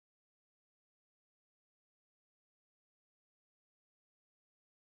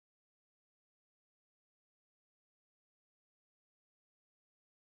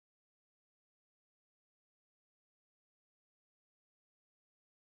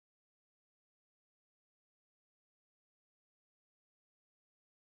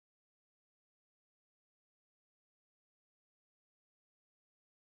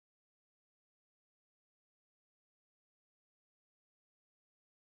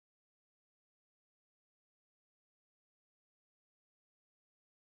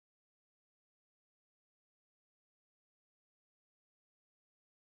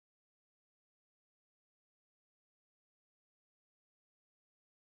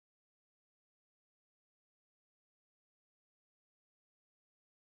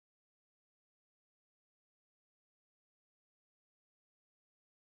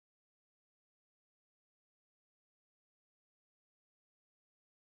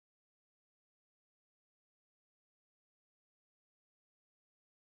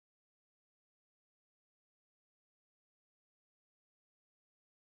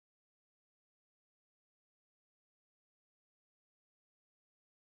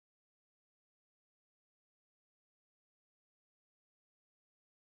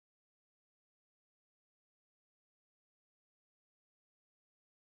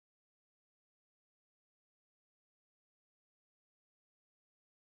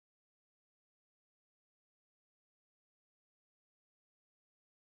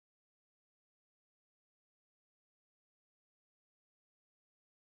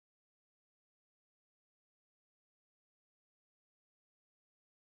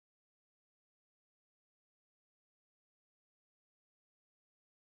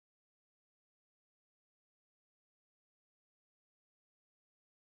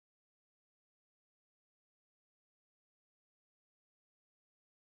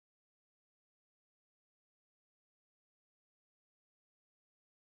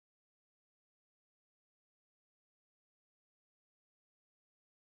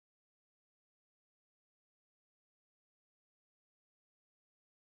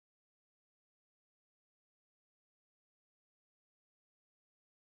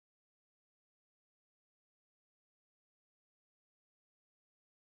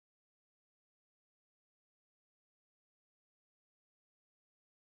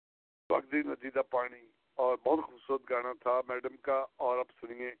 वगदी नदी दा पानी, और बहुत खूबसूरत गाना था मैडम का। और अब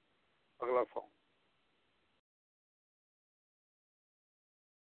सुनिए अगला सॉन्ग।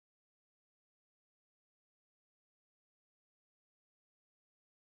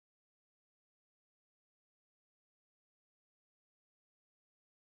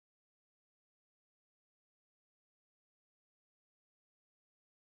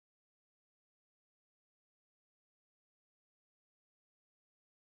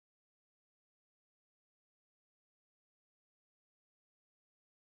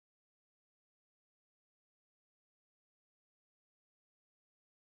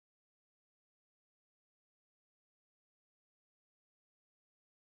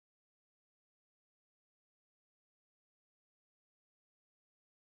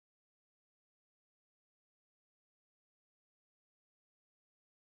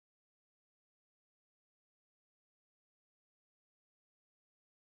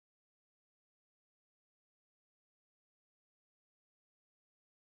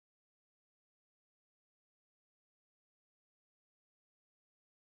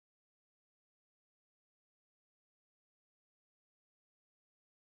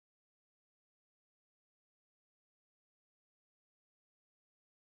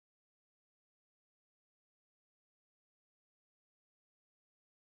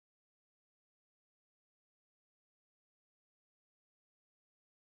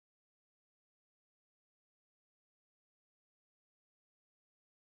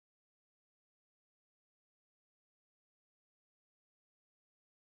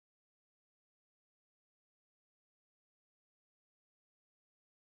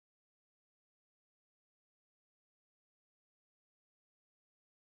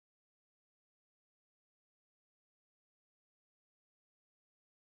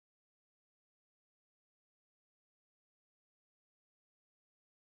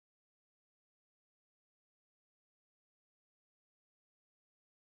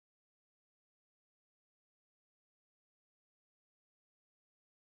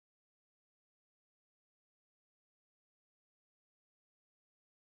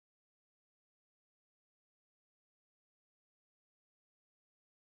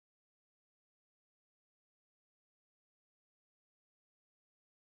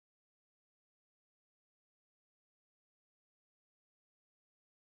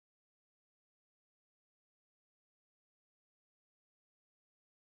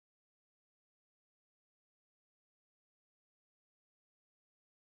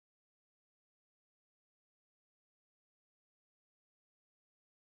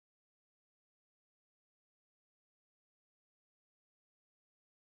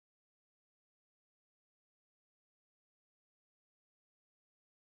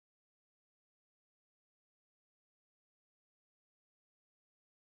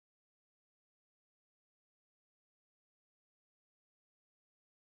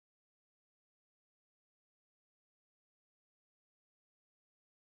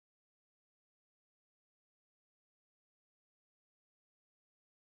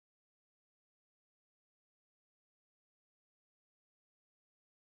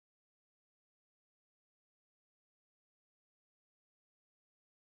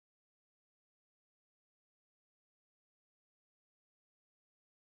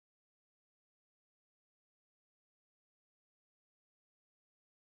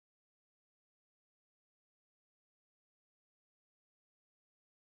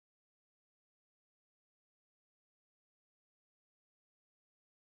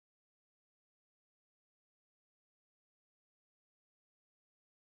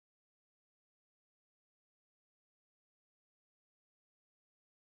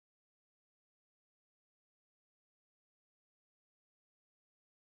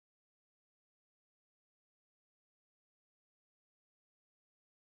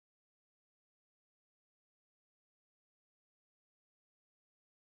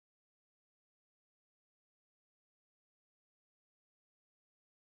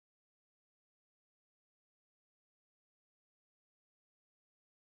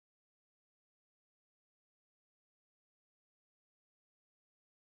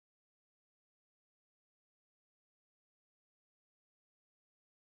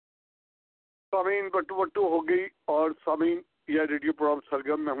 सामीन बट्टू हो गई। और सामीन, यह रेडियो प्रोग्राम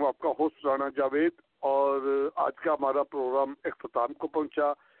सरगम, मैं हूँ आपका होस्ट राना जावेद। और आज का हमारा प्रोग्राम इख्तिताम को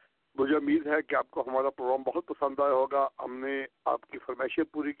पहुँचा। मुझे उम्मीद है कि आपको हमारा प्रोग्राम बहुत पसंद आया होगा। हमने आपकी फरमाइशें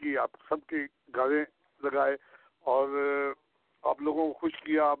पूरी की, आप सबके गाने लगाए और आप लोगों को खुश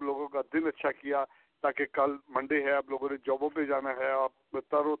किया, आप लोगों का दिन अच्छा किया, ताकि कल मंडे है, आप लोगों ने जॉबों पे जाना है, आप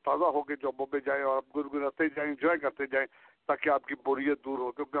तरोताज़ा होकर जॉबों पे जाएं और आप गुनगुनाते जाएं, एंजॉय करते जाएं, ताकि आपकी बोरियत दूर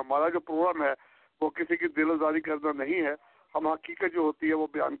हो। क्योंकि हमारा जो प्रोग्राम है वो किसी की दिलोजारी करना नहीं है, हम हकीकत जो होती है वो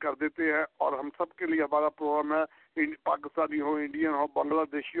बयान कर देते हैं। और हम सब के लिए हमारा प्रोग्राम है, पाकिस्तानी हो, इंडियन हो,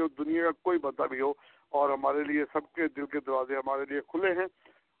 बांग्लादेशी हो, दुनिया का कोई बंदा भी हो, और हमारे लिए सबके दिल के दरवाजे हमारे लिए खुले हैं।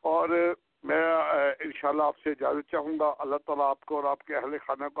 और मैं इंशाल्लाह आपसे इजाज़त चाहूँगा। अल्लाह ताला आपको और आपके अहले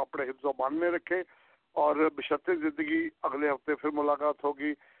खाना को अपने हिफ्ज़-ओ-मान में रखे और बशर्ते ज़िंदगी अगले हफ्ते फिर मुलाकात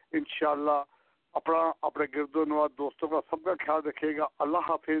होगी इंशाल्लाह। अपने गिरदो नवाज दोस्तों का सबका ख्याल रखिएगा। अल्लाह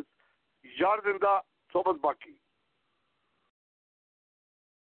हाफिज़। यार जिंदा, सोबत बाकी।